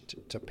attached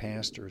to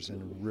pastors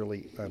in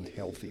really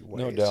unhealthy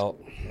ways. No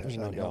doubt. Yes,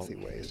 No unhealthy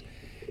doubt. ways.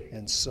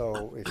 And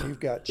so if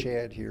you've got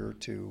Chad here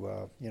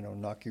to,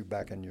 knock you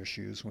back in your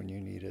shoes when you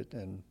need it,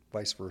 and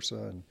vice versa,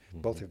 and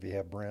both of you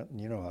have Brent,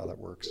 and you know how that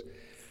works.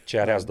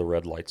 Chad has the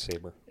red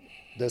lightsaber.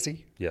 Does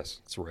he? Yes,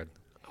 it's red.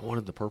 I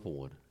wanted the purple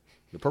one.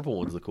 The purple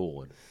one's the cool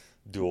one.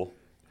 Dual.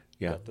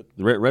 Yeah.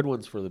 The red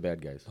one's for the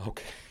bad guys.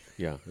 Okay.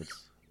 Yeah.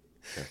 It's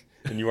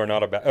And you are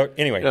not about. Oh,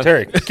 anyway,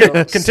 Terry,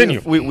 continue.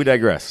 We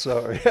digress.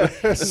 So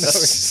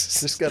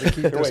just got to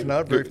keep this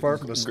not very far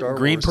from the Star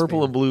Green, Wars purple,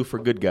 theme. and blue for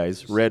good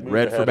guys. Red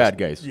ahead for of- bad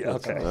guys. Yeah,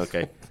 okay.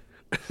 Okay.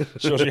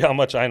 Shows you how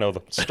much I know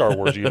the Star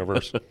Wars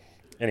universe.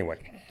 Anyway,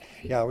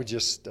 Yeah, I would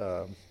just,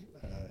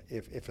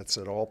 if it's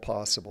at all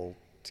possible,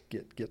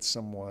 to get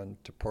someone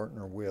to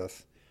partner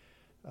with,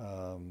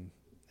 and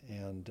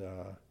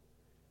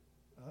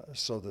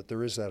so that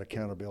there is that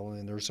accountability,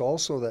 and there's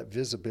also that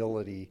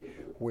visibility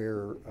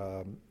where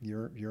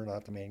you're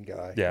not the main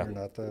guy, Yeah. you're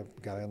not the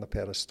guy on the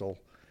pedestal,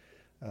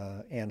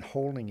 and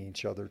holding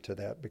each other to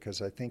that,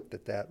 because I think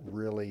that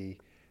really,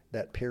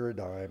 that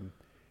paradigm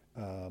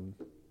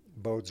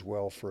bodes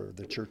well for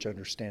the church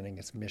understanding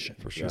its mission.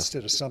 For sure.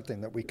 Instead of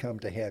something that we come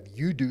to have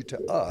you do to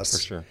us, For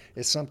sure.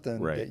 it's something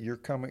Right.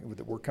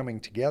 that we're coming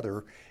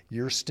together.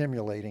 You're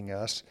stimulating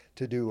us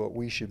to do what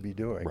we should be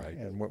doing, Right.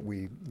 and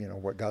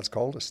what God's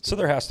called us to. so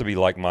there has to be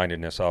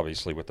like-mindedness,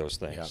 obviously, with those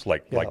things. Yeah.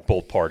 Like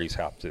both parties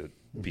have to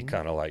be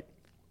kind of like,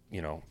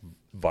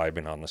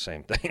 vibing on the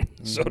same thing,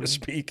 so to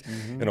speak,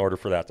 in order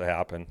for that to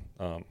happen.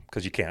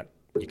 Because you can't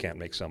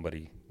make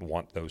somebody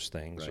want those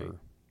things Right.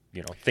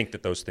 or think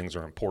that those things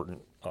are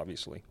important,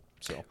 obviously.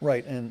 So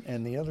Right,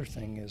 and the other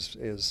thing is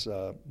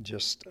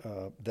just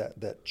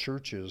that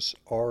churches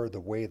are the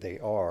way they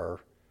are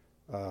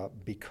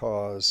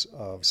because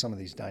of some of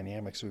these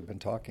dynamics we've been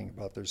talking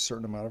about. There's a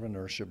certain amount of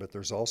inertia, but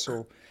there's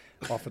also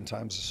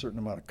oftentimes a certain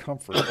amount of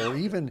comfort, or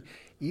even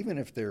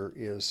if there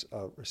is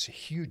a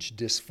huge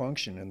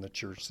dysfunction in the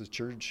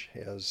church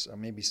has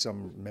maybe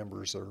some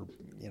members are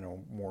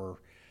more.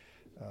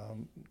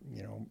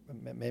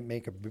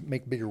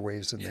 Make bigger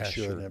waves than they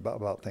should, sure. and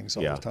about things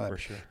all Yeah, the time. for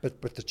sure.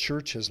 But the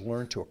church has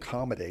learned to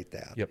accommodate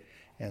that. Yep.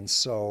 And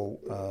so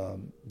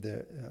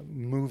the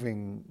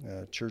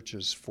moving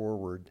churches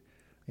forward,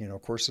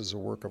 of course, is a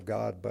work of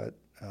God, but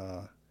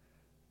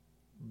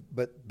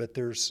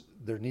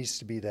there needs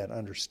to be that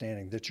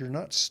understanding that you're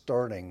not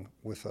starting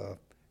with a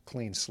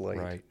clean slate,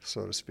 Right.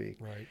 so to speak.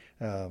 Right.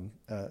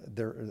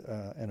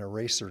 An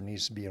eraser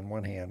needs to be in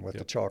one hand with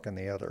the chalk in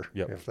the other,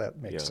 Yep. if that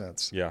makes Yeah.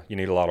 sense. yeah, you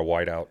need a lot of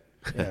whiteout.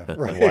 Yeah, And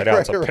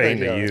whiteout's a pain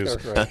to yeah,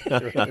 use. right.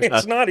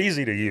 It's not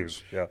easy to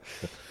use. Yeah,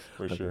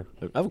 for sure.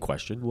 I have a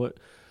question. What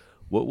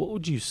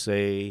would you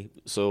say?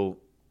 So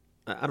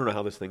I don't know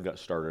how this thing got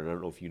started. I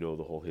don't know if you know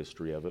the whole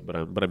history of it, but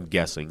I'm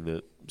guessing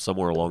that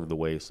somewhere along the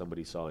way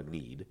somebody saw a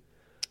need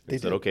They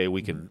and said, did. okay,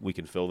 we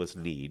can fill this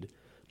need,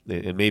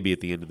 and maybe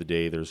at the end of the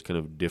day there's kind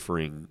of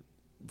differing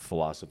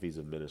philosophies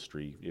of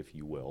ministry, if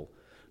you will,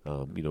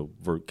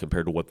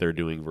 compared to what they're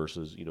doing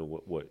versus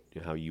what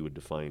how you would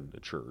define a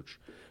church.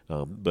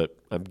 But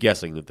I'm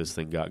guessing that this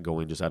thing got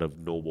going just out of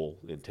noble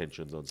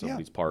intentions on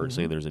somebody's part,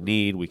 saying there's a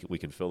need, we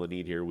can fill a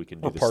need here, we can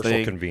do Or this partial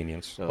thing.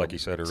 convenience, like you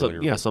said So,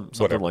 earlier. yeah, something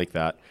Whatever. like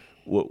that.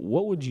 What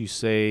would you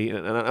say?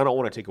 And I don't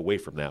want to take away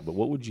from that, but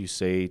what would you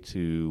say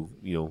to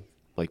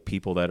like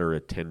people that are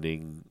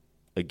attending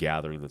a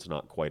gathering that's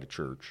not quite a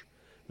church?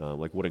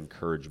 Like, what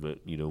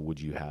encouragement would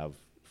you have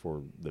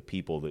for the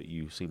people that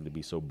you seem to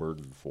be so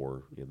burdened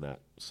for in that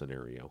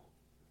scenario?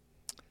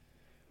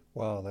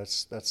 Well,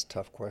 that's a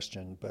tough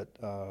question, but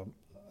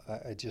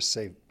I just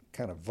say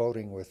kind of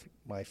voting with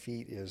my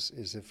feet is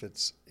if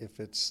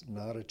it's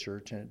not a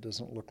church and it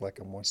doesn't look like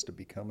it wants to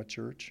become a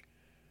church,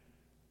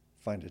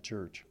 find a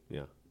church.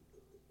 Yeah.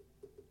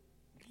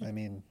 I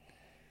mean,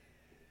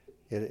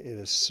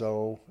 it's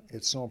so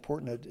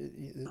important.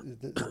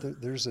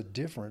 There's a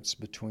difference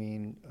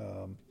between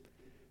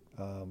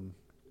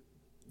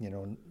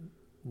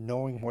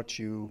knowing what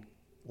you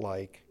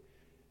like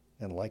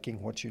and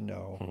liking what you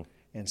know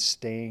and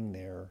staying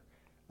there.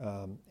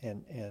 I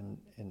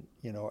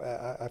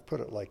put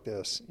it like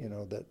this,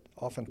 that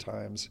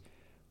oftentimes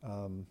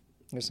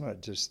it's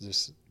not just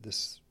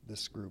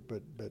this group,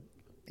 but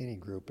any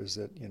group, is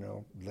that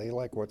they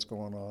like what's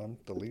going on,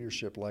 the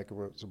leadership like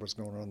what's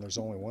going on. There's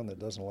only one that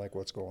doesn't like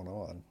what's going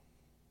on,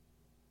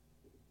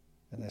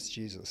 and that's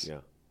Jesus. Yeah.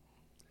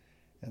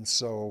 And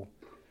so,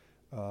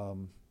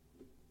 and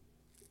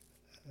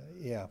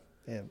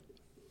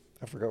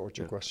I forgot what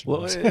your question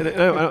Well, was. and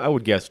I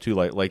would guess too,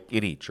 like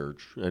any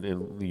church,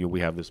 and we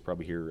have this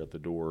probably here at the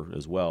door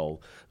as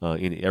well.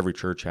 Every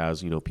church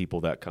has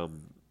people that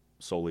come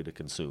solely to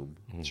consume,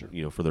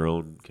 for their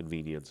own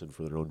convenience and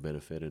for their own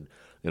benefit, and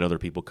other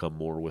people come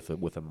more with a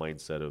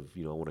mindset of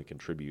I want to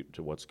contribute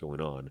to what's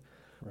going on,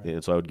 Right.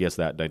 and so I would guess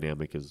that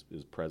dynamic is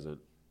present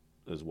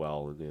as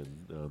well,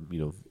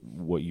 and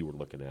what you were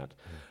looking at.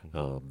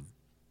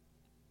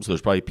 So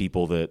there's probably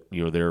people that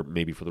they're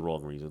maybe for the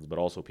wrong reasons, but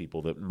also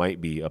people that might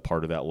be a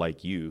part of that,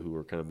 like you, who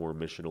are kind of more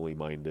missionally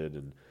minded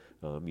and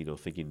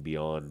thinking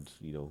beyond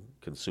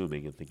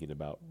consuming and thinking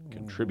about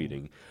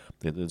contributing.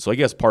 And so I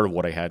guess part of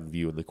what I had in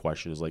view in the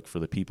question is like for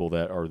the people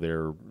that are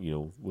there,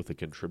 with a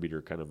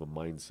contributor kind of a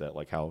mindset,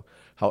 like how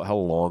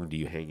long do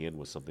you hang in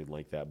with something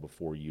like that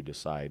before you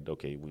decide,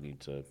 okay, we need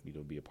to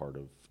be a part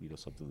of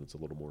something that's a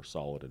little more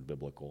solid and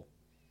biblical?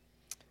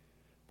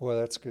 Boy,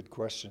 that's a good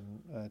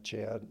question,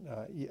 Chad.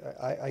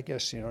 I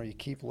guess you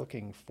keep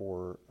looking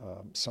for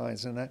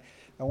signs, and I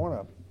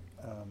want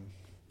to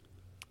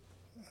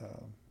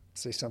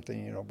say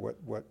something,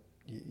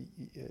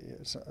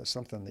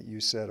 something that you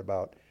said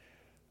about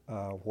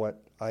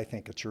what I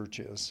think a church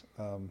is.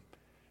 And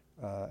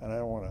I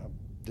don't want to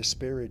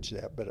disparage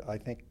that, but I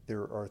think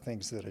there are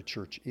things that a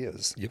church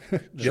is. Yep.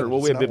 Sure.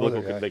 Well, we have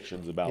biblical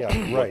convictions about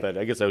right. what that.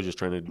 I guess I was just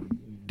trying to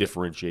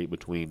differentiate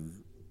between,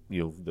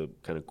 the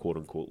kind of quote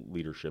unquote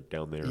leadership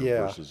down there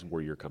versus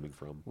where you're coming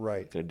from.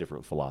 Right. Kind of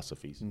different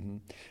philosophies. Mm-hmm.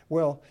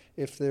 Well,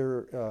 if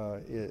there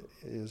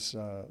is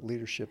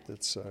leadership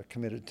that's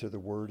committed to the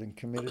Word and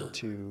committed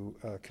to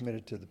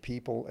the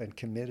people and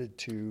committed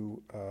to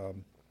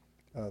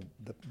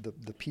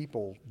the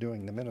people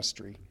doing the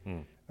ministry,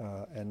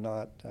 and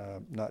not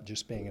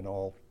just being an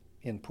all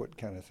input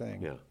kind of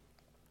thing.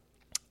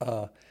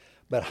 Yeah.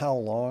 But how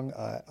long,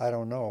 I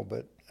don't know.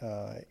 But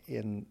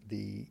and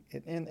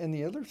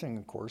the other thing,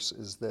 of course,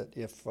 is that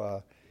if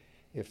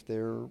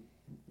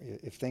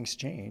things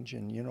change,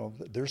 and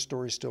their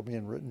story's still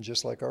being written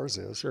just like ours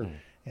is, sure.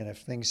 And if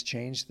things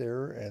change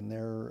there, and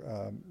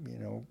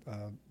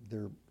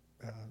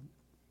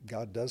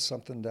God does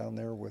something down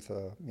there with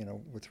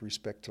with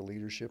respect to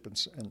leadership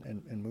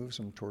and moves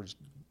them towards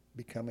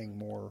becoming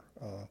more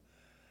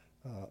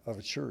of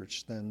a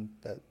church, then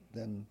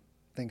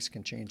things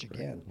can change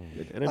again.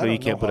 And I know you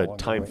can't put a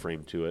time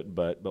frame to it,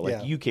 but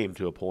like you came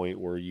to a point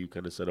where you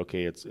kind of said,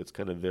 okay, it's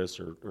kind of this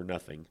or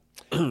nothing,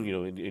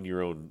 in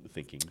your own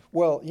thinking.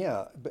 Well,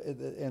 yeah, but,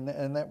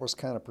 and that was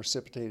kind of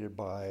precipitated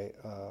by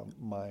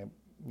my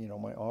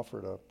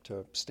offer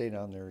to stay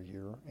down there a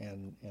year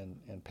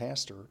and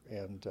pastor,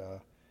 and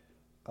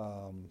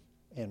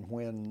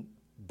when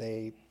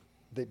they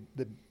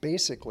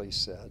basically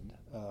said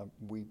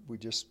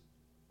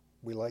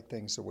we like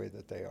things the way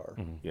that they are.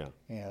 Mm-hmm. Yeah.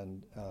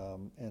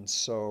 And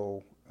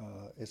so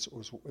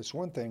it's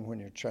one thing when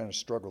you're trying to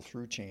struggle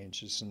through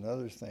change. It's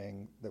another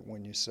thing that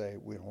when you say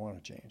we don't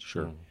want to change.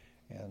 Sure.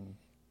 And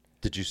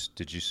did you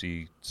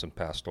see some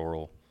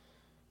pastoral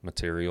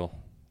material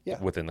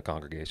within the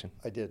congregation?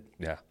 I did.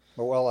 Yeah.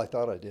 Well, I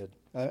thought I did.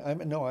 I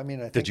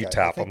think. Did you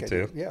tap them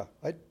too? Yeah.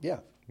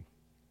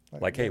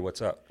 Like, hey,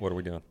 what's up? What are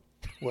we doing?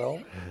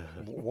 Well,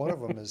 one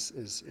of them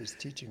is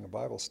teaching a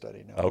Bible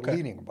study now. Okay.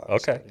 Leading a Bible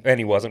study. And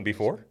he wasn't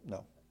before?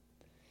 No.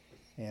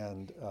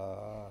 And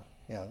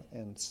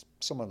and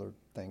some other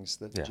things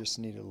that just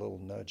need a little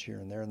nudge here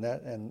and there,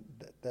 and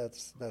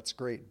that's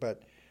great.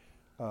 But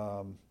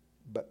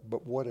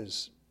what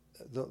is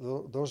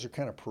those are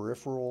kind of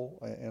peripheral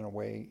in a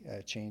way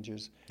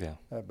changes. Yeah.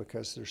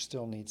 Because there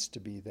still needs to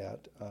be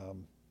that.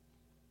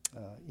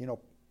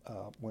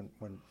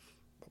 When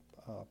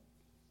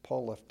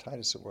Paul left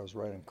Titus, it was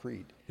right in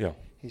Crete. Yeah.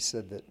 He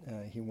said that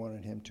he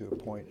wanted him to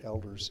appoint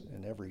elders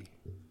in every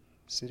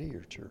city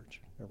or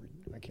church.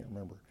 I can't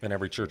remember. In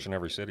every church in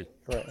every city.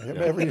 Right.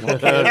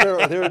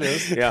 There it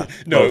is. Yeah.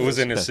 No, it was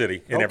in his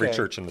city. In every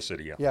church in the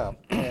city. Yeah. Yeah.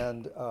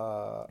 And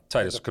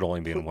Titus could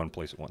only be in one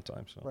place at one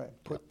time. So. Right.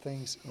 Put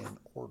things in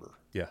order.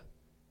 Yeah.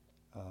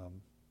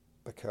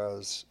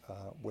 Because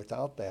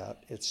without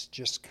that, it's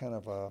just kind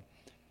of a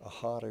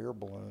hot air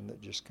balloon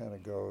that just kind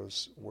of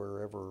goes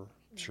wherever.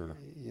 Sure.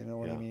 You know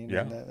what I mean?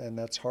 Yeah. And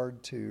that's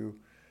hard to,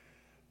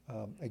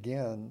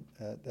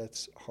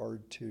 that's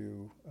hard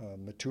to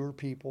mature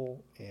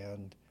people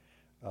and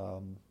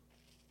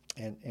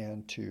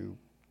to,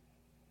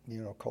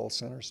 call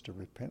sinners to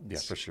repentance. Yeah,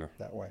 for sure.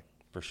 That way.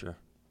 For sure.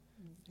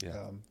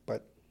 Yeah.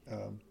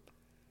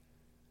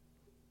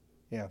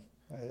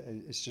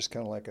 It's just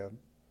kind of like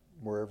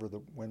wherever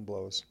the wind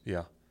blows.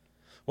 Yeah.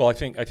 Well, I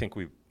think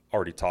we've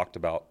already talked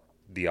about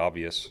the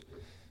obvious.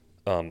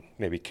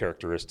 Maybe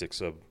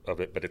characteristics of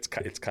it, but it's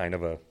kind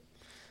of I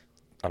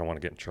don't want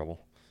to get in trouble,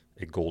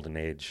 a golden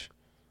age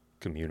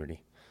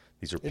community.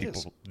 These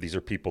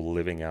are people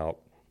living out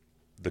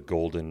the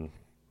golden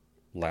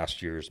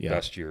last years,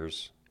 best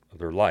years of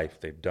their life.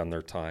 They've done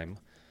their time.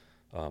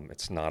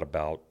 It's not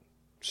about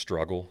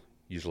struggle.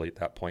 Usually at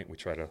that point we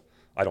try to,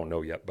 I don't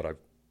know yet, but I've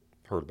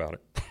heard about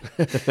it,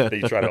 that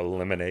you try to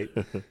eliminate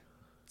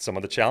some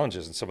of the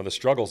challenges and some of the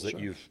struggles that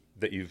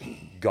you've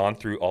gone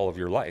through all of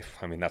your life.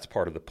 I mean, that's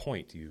part of the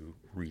point. You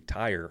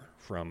retire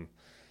from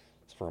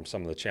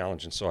some of the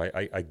challenge. And so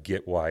I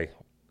get why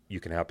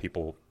you can have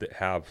people that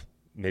have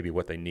maybe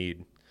what they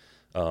need,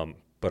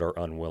 but are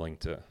unwilling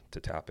to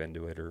tap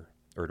into it or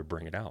to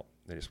bring it out.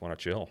 They just want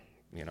to chill.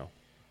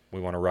 We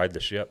want to ride the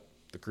ship,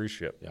 the cruise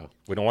ship. Yeah.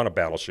 We don't want a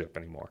battleship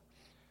anymore.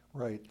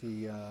 Right.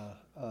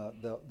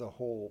 The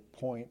whole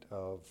point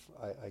of,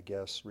 I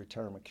guess,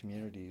 retirement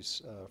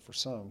communities for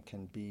some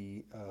can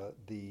be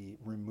the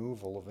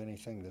removal of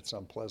anything that's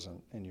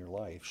unpleasant in your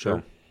life.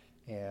 Sure.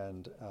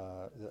 And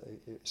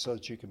so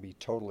that you can be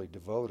totally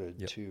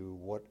devoted to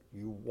what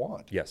you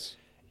want. Yes.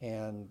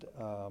 And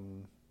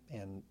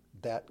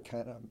that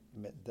kind of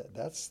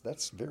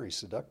that's very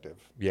seductive.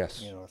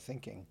 Yes.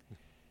 Thinking,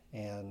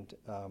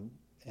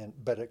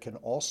 but it can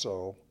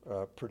also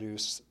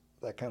produce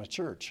that kind of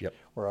church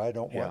where I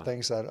don't want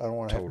things that I don't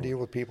want to have to deal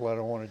with people I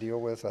don't want to deal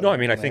with.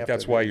 I think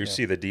that's why you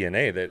see the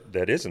DNA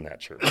that is in that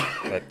church.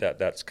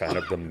 That's kind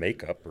of the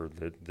makeup or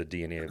the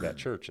DNA of that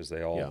church, is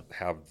they all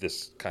have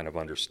this kind of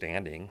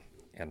understanding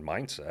and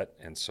mindset,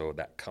 and so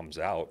that comes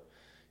out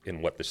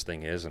in what this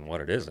thing is and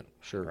what it isn't.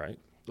 Sure. Right.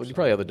 Well, you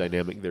probably have the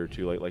dynamic there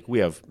too. Like we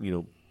have,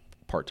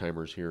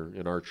 part-timers here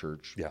in our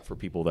church for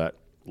people that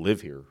live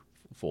here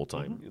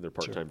full-time. They're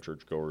part-time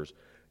churchgoers.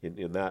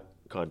 In that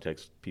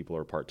context, people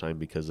are part-time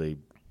because they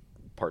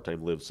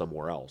part-time live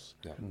somewhere else.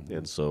 Yeah.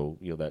 And so,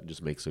 that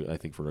just makes it, I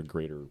think, for a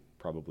greater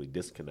probably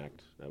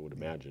disconnect, I would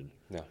imagine.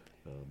 Yeah.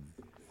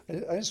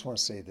 I just want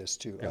to say this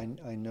too. Yeah.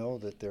 I know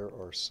that there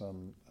are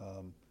some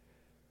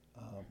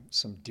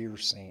dear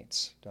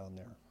saints down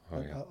there.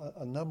 Oh, yeah.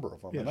 A number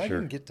of them. Yeah, and I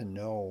didn't get to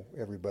know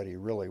everybody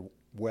really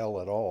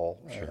well at all,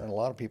 and a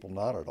lot of people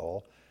not at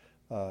all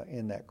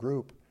in that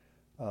group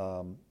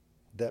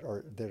that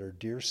are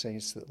dear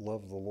saints that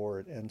love the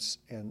Lord, and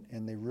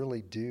they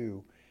really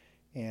do,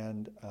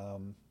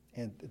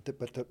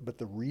 but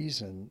the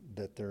reason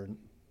that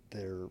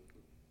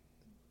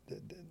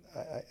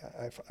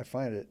I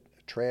find it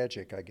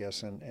tragic, I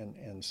guess,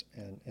 and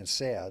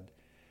sad.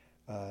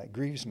 It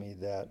grieves me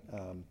that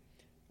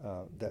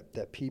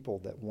that people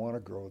that want to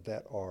grow,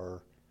 that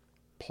are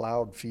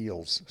plowed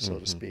fields, so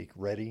to speak,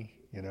 ready,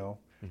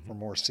 for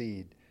more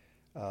seed,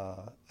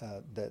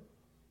 that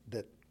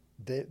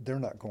they're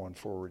not going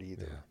forward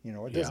either.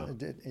 Yeah. It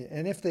doesn't.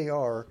 And if they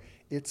are,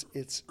 it's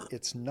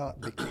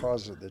not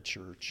because of the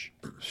church.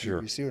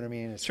 Sure. You see what I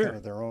mean? It's kind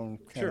of their own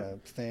kind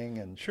of thing,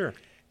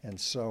 and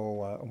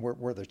so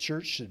where the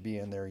church should be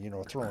in there,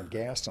 throwing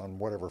gas on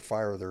whatever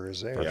fire there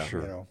is there.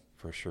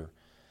 For sure.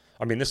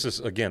 I mean, this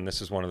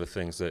is one of the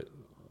things that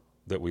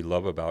we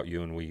love about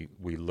you, and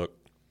we look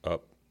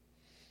up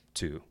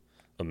to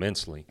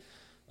immensely,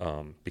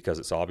 because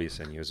it's obvious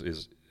in you.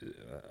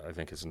 I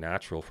think it's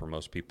natural for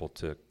most people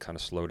to kind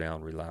of slow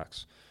down,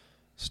 relax,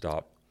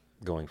 stop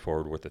going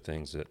forward with the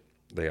things that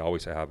they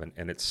always have,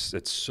 and it's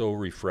so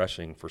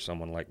refreshing for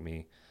someone like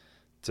me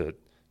to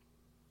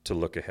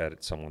look ahead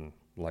at someone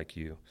like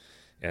you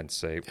and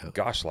say,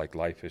 gosh, like,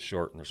 life is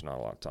short and there's not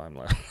a lot of time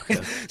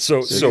left.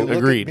 So you look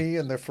agreed. At me,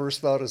 and the first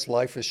thought is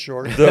life is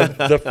short.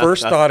 The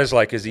first thought is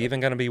like, is he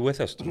even going to be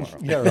with us tomorrow?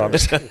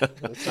 That's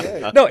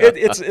right. No,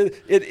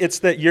 it's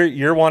that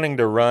you're wanting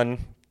to run,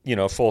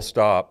 full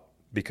stop,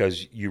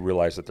 because you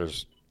realize that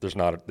there's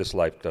not, this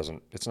life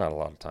doesn't, it's not a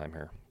lot of time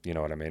here. You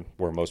know what I mean?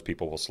 Where most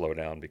people will slow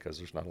down because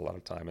there's not a lot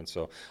of time. And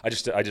so I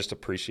just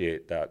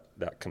appreciate that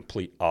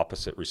complete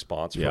opposite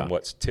response from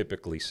what's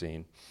typically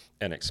seen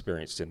and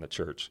experienced in the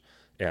church.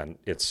 And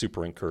it's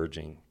super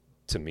encouraging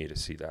to me to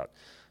see that.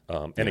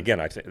 And again,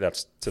 I think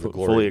that's to the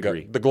glory of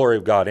God, the glory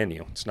of God in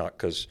you. It's not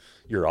because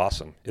you're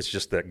awesome. It's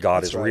just that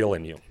God is real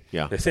in you.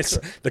 Yeah.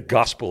 The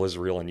gospel is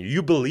real in you.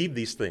 You believe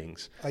these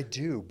things. I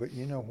do, but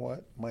you know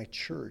what? My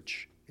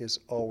church is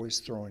always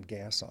throwing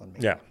gas on me.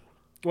 Yeah.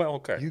 Well,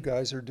 okay. You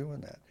guys are doing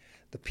that.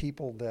 The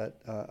people that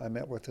I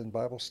met with in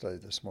Bible study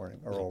this morning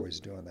are always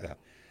doing that.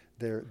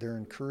 Yeah. They're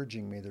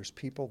encouraging me. There's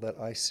people that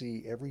I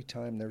see every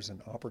time there's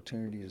an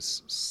opportunity to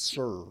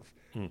serve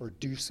or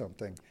do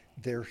something,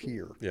 they're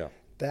here. Yeah.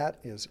 That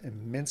is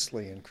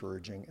immensely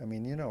encouraging. I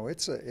mean, I'm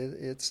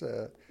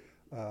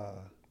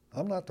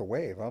not the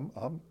wave.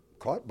 I'm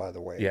caught by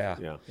the wave.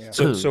 Yeah.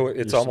 So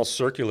it's almost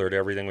circular to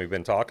everything we've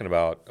been talking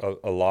about.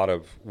 A lot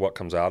of what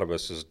comes out of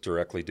us is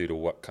directly due to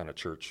what kind of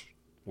church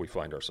we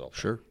find ourselves.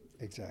 Sure.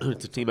 In. Exactly.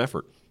 It's a team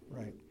effort.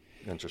 Right.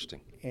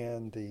 Interesting.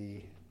 And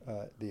the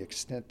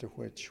extent to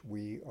which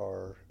we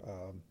are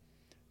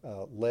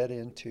led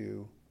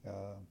into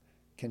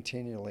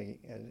continually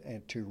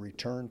and to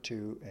return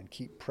to and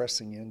keep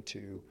pressing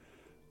into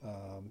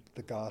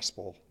the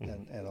gospel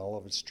and all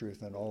of its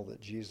truth and all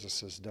that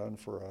Jesus has done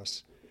for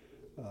us,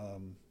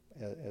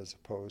 as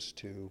opposed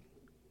to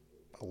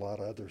a lot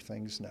of other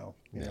things now.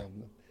 You know,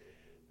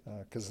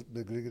 because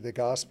the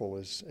gospel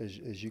is,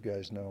 as you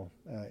guys know,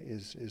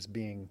 is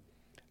being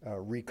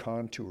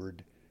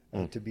recontoured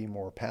to be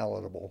more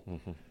palatable.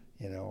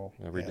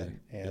 Every day.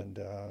 And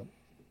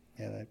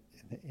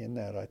in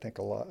that, I think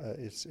a lot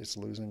it's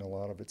losing a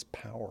lot of its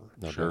power.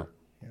 No doubt.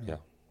 Yeah,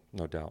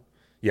 no doubt.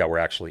 Yeah, we're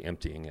actually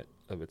emptying it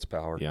of its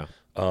power. Yeah.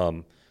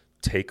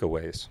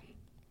 Takeaways,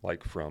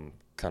 like from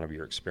kind of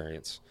your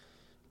experience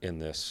in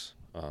this.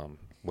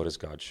 What has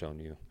God shown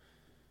you?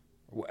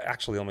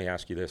 Actually, let me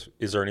ask you this: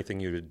 is there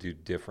anything you would do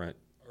different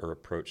or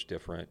approach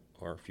different,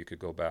 or if you could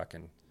go back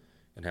and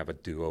have a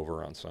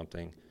do-over on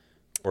something,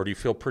 or do you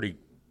feel pretty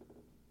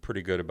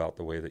good about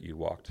the way that you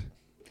walked?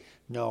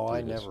 No,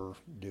 I never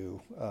do.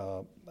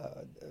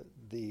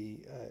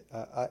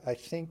 I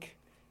think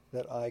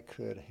that I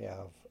could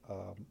have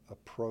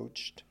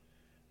approached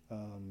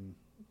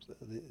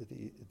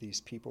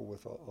these people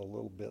with a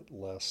little bit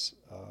less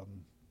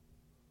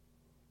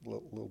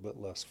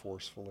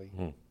forcefully,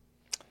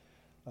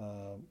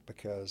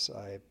 because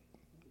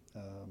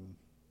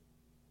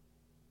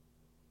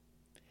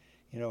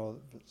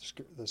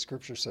the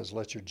scripture says,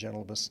 "Let your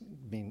gentleness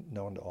be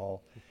known to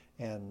all."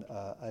 And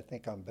I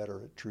think I'm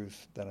better at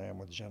truth than I am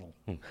with gentle,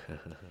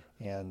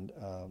 and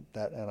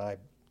I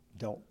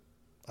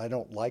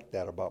don't like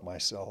that about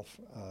myself.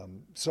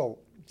 So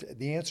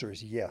the answer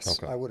is yes.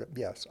 Okay. I would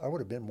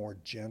have been more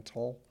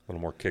gentle. A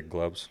little more kid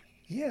gloves.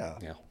 Yeah.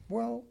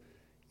 Well,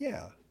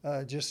 yeah.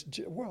 Just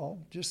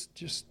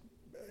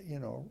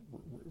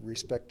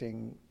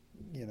respecting,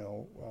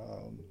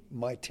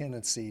 my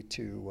tendency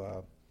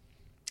to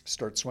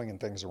start swinging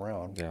things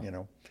around,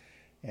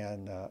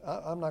 And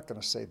I'm not going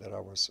to say that I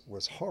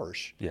was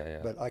harsh,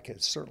 but I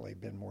could certainly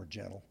been more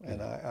gentle. And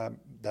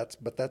that's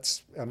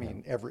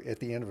at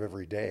the end of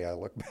every day, I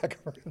look back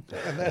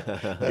and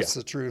that's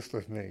the truth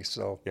with me.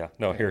 So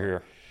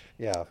here.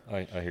 Yeah,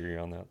 I hear you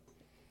on that.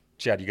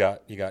 Chad, you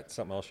got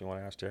something else you want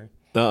to ask Terry?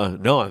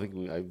 No, I think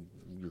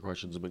your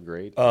questions have been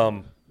great.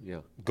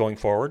 Going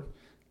forward,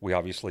 we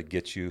obviously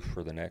get you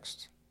for the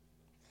next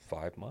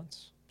 5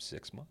 months,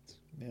 6 months.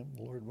 Yeah,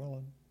 Lord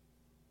willing.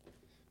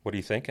 What are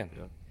you thinking?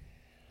 Yeah.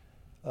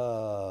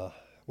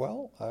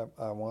 Well,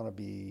 I want to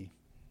be,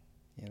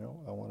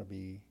 I want to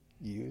be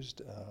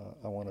used.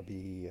 I want to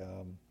be.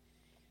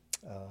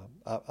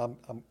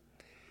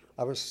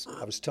 I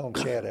was telling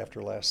Chad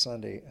after last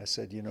Sunday. I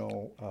said,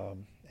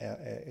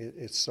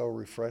 it's so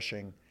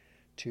refreshing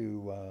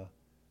to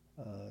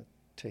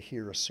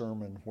hear a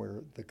sermon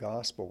where the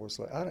gospel was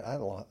like.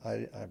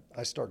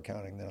 I started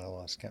counting, then I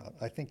lost count.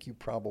 I think you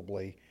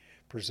probably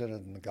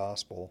presented in the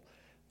gospel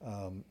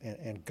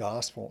and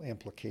gospel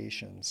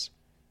implications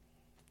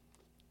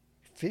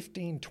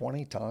 15,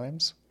 20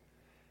 times,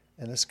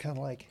 and it's kind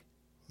of like,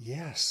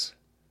 yes.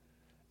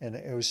 And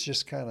it was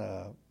just kind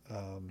of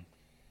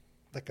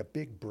like a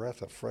big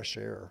breath of fresh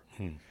air.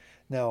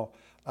 Now,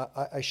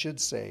 I should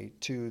say,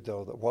 too,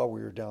 though, that while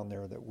we were down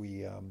there that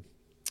we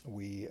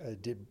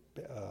did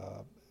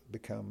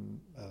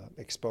become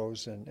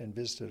exposed and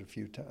visited a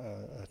few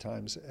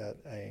times at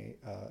a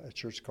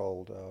church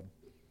called,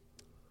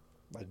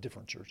 a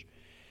different church.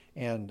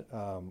 And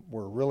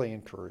we're really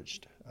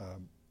encouraged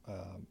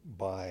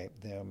by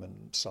them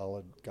and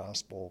solid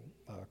gospel,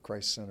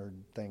 Christ-centered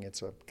thing.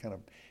 It's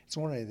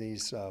one of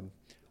these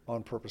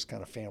on purpose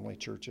kind of family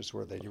churches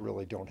where they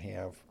really don't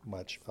have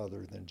much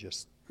other than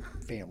just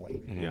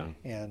family. Yeah.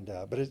 And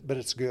but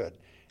it's good.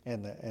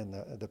 And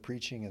the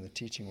preaching and the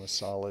teaching was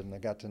solid, and I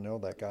got to know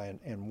that guy.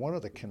 And one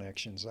of the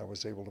connections I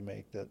was able to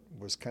make that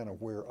was kind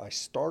of where I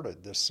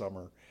started this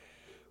summer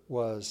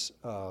was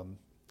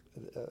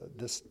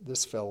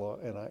this fellow,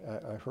 and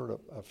I heard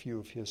a few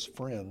of his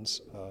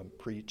friends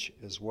preach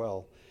as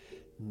well.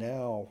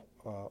 Now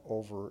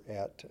over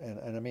at,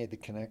 and I made the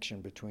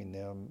connection between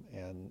them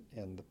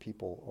and the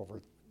people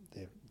over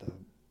the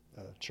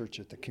church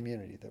at the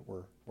community that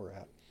we're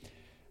at.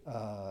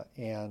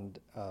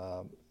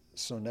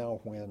 So now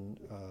when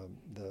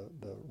the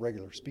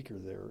regular speaker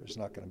there is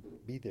not going to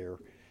be there,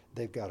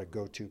 they've got a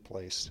go-to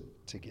place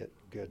to get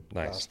good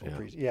gospel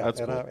preaching. Yeah,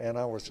 that's and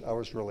cool. I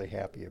was really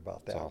happy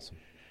about that. That's awesome.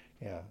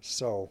 Yeah.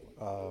 So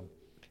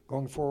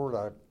going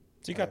forward,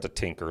 So you got to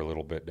tinker a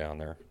little bit down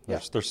there. Yeah.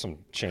 There's some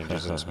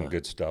changes and some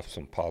good stuff,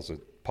 some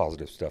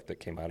positive stuff that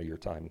came out of your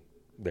time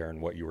there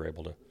and what you were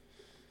able to.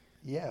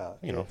 Yeah.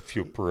 A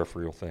few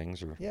peripheral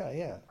things or.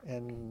 Yeah,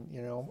 and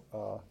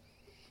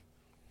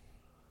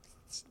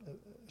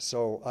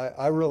so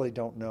I really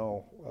don't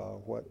know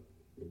what,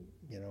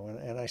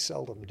 and I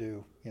seldom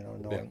do,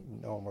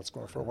 knowing what's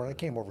going forward. When I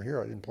came over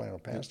here, I didn't plan on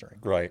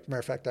pastoring. Right. As a matter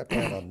of fact, I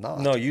plan on not.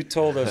 No, you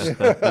told us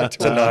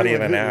to not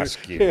even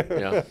ask you.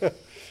 Yeah.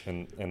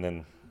 And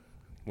then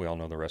we all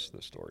know the rest of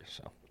the story.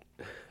 So,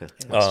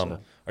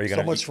 are you So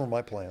gonna? much for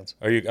my plans.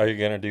 Are you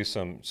gonna do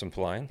some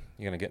flying?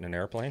 You gonna get in an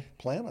airplane?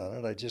 Plan on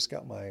it. I just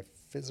got my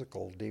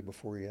physical day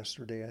before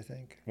yesterday, I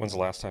think. When's the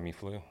last time you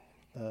flew?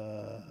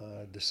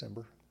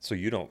 December. So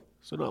you don't.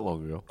 So not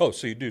long ago. Oh,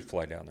 so you do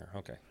fly down there?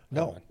 Okay. No.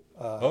 Never mind.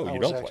 I You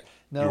was don't fly.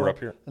 No, You were up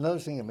here. Another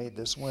thing that made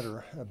this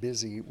winter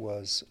busy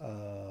was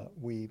I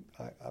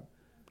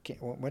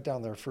went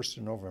down there 1st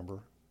of November,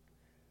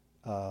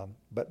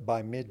 but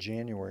by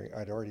mid-January,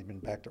 I'd already been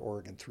back to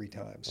Oregon 3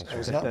 times. I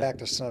was not back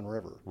to Sun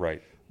River,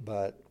 Right.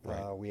 but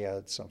Right. we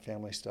had some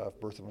family stuff,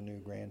 birth of a new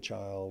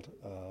grandchild,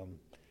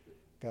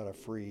 got a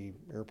free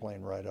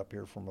airplane ride up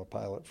here from a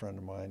pilot friend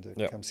of mine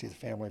to come see the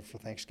family for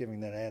Thanksgiving.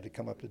 Then I had to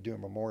come up to do a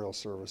memorial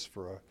service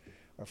for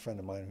a friend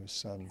of mine whose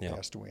son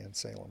passed away in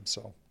Salem.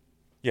 So.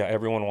 Yeah,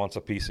 everyone wants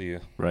a piece of you.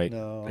 Right.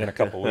 No. In a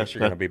couple of weeks, you're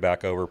going to be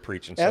back over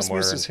preaching Ask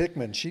somewhere. Mrs.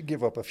 Hickman; she'd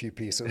give up a few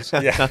pieces.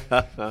 Yeah.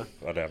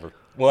 Whatever.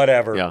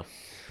 Yeah.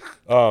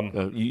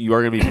 You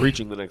are going to be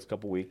preaching the next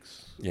couple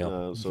weeks.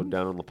 Yeah. So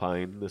down in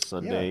Lapine this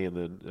Sunday, and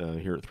then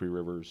here at Three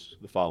Rivers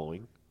the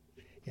following.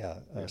 Yeah,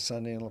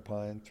 Sunday in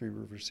Lapine, 3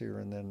 Rivers here,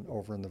 and then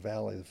over in the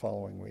valley the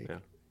following week.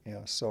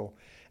 Yeah. So,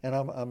 and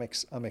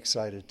I'm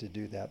excited to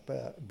do that,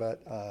 but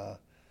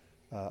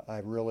I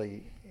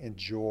really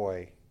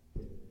enjoy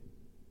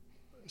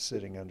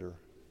sitting under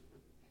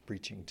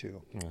preaching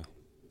too. Yeah.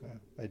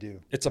 I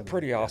do. It's a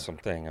pretty awesome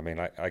thing. I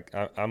mean,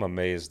 I'm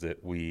amazed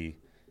that we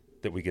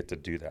get to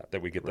do that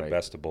we get the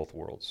best of both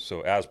worlds.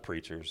 So as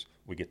preachers,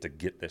 we get to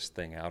get this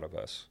thing out of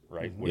us,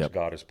 right? Which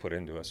God has put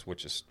into us,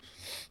 which is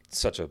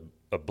such a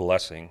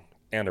blessing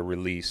and a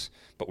release,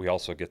 but we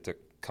also get to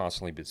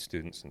constantly be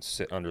students and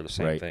sit under the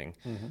same thing.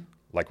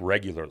 Like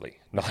regularly,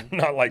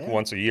 not like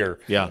once a year.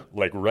 Yeah.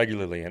 Like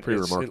regularly. And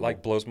Pretty it remarkable.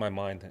 like blows my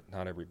mind that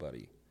not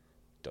everybody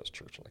does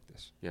church like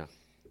this. Yeah.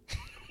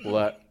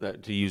 Well,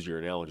 that to use your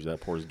analogy,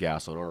 that pours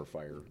gas on our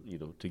fire,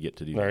 to get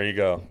to do that. There you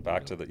go.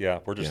 Back to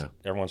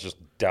everyone's just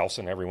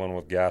dousing everyone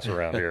with gas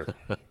around here.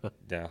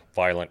 Yeah,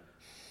 violent.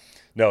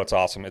 No, it's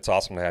awesome. It's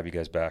awesome to have you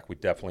guys back. We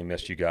definitely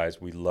missed you guys.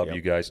 We love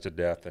you guys to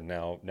death, and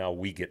now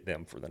we get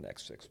them for the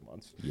next 6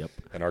 months. Yep.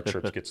 And our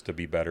church gets to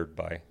be bettered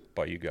by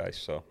you guys.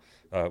 So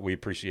we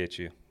appreciate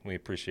you. We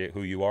appreciate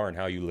who you are and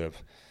how you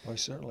live. I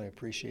certainly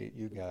appreciate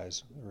you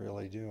guys. I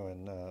really do.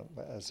 And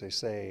as they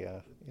say,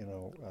 you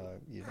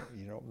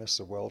don't miss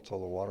the well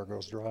till the water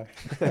goes dry.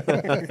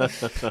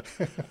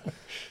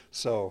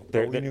 So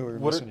we knew we were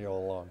missing you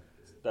all along.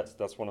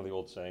 That's one of the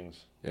old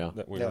sayings. Yeah.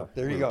 That we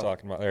there you were go.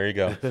 talking about. There you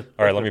go.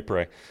 All right, let me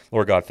pray.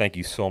 Lord God, thank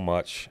you so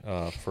much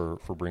for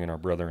bringing our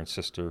brother and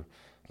sister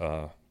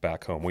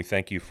back home. We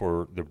thank you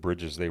for the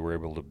bridges they were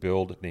able to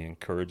build, the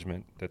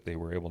encouragement that they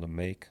were able to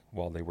make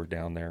while they were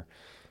down there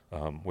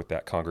with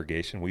that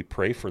congregation. We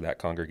pray for that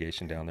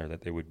congregation down there,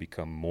 that they would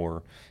become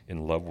more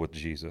in love with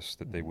Jesus,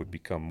 that they would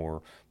become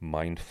more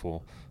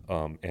mindful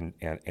and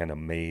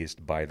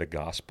amazed by the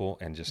gospel,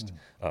 and just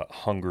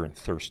hunger and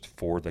thirst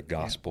for the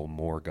gospel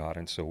more, God.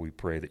 And so we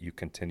pray that you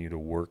continue to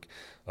work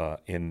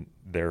in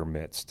their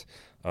midst.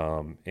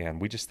 And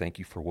we just thank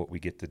you for what we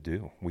get to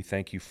do. We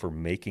thank you for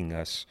making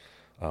us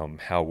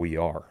how we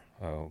are.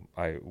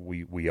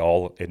 We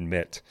all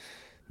admit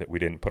that we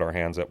didn't put our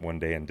hands up one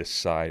day and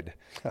decide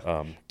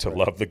to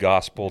love the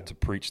gospel, to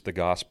preach the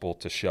gospel,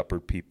 to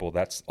shepherd people.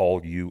 That's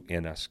all you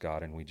in us,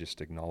 God, and we just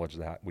acknowledge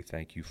that. We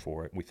thank you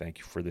for it. We thank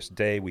you for this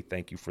day. We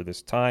thank you for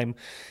this time,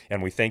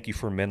 and we thank you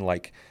for men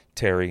like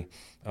Terry,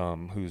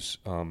 who's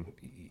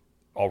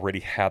already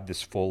had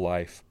this full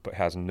life but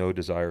has no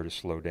desire to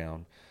slow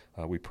down.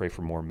 We pray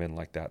for more men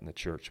like that in the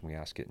church, and we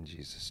ask it in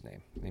Jesus'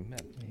 name. Amen.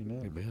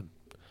 Amen.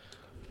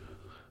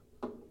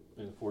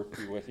 May the fourth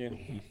be with you.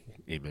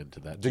 Amen to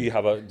that. Do you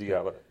have a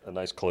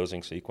nice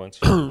closing sequence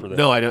for that?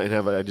 No, I don't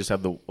have. I just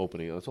have the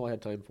opening. That's all I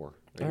had time for.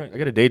 All right. I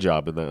got a day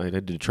job, and I had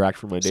to detract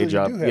from my day So you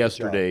job do have a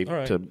yesterday job. All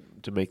right.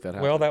 to make that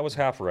happen. Well, that was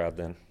half rad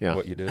then. Yeah.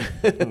 What you did?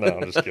 No,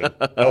 I'm just kidding.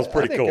 That was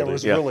pretty I cool. think it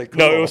was dude. really cool.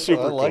 No, it was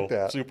super I cool. like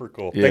that. Super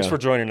cool. Yeah. Thanks for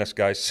joining us,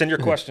 guys. Send your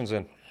questions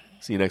in.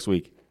 See you next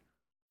week.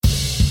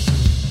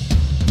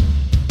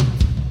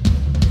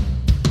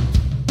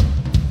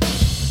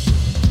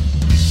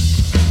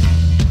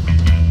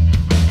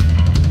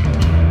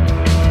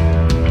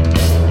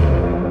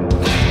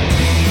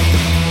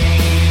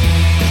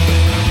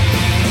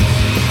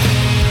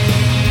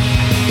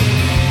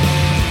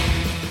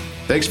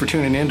 Thanks for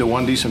tuning in to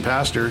One Decent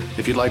Pastor.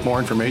 If you'd like more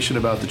information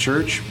about the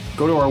church,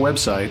 go to our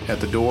website at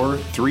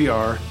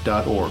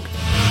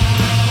thedoor3r.org.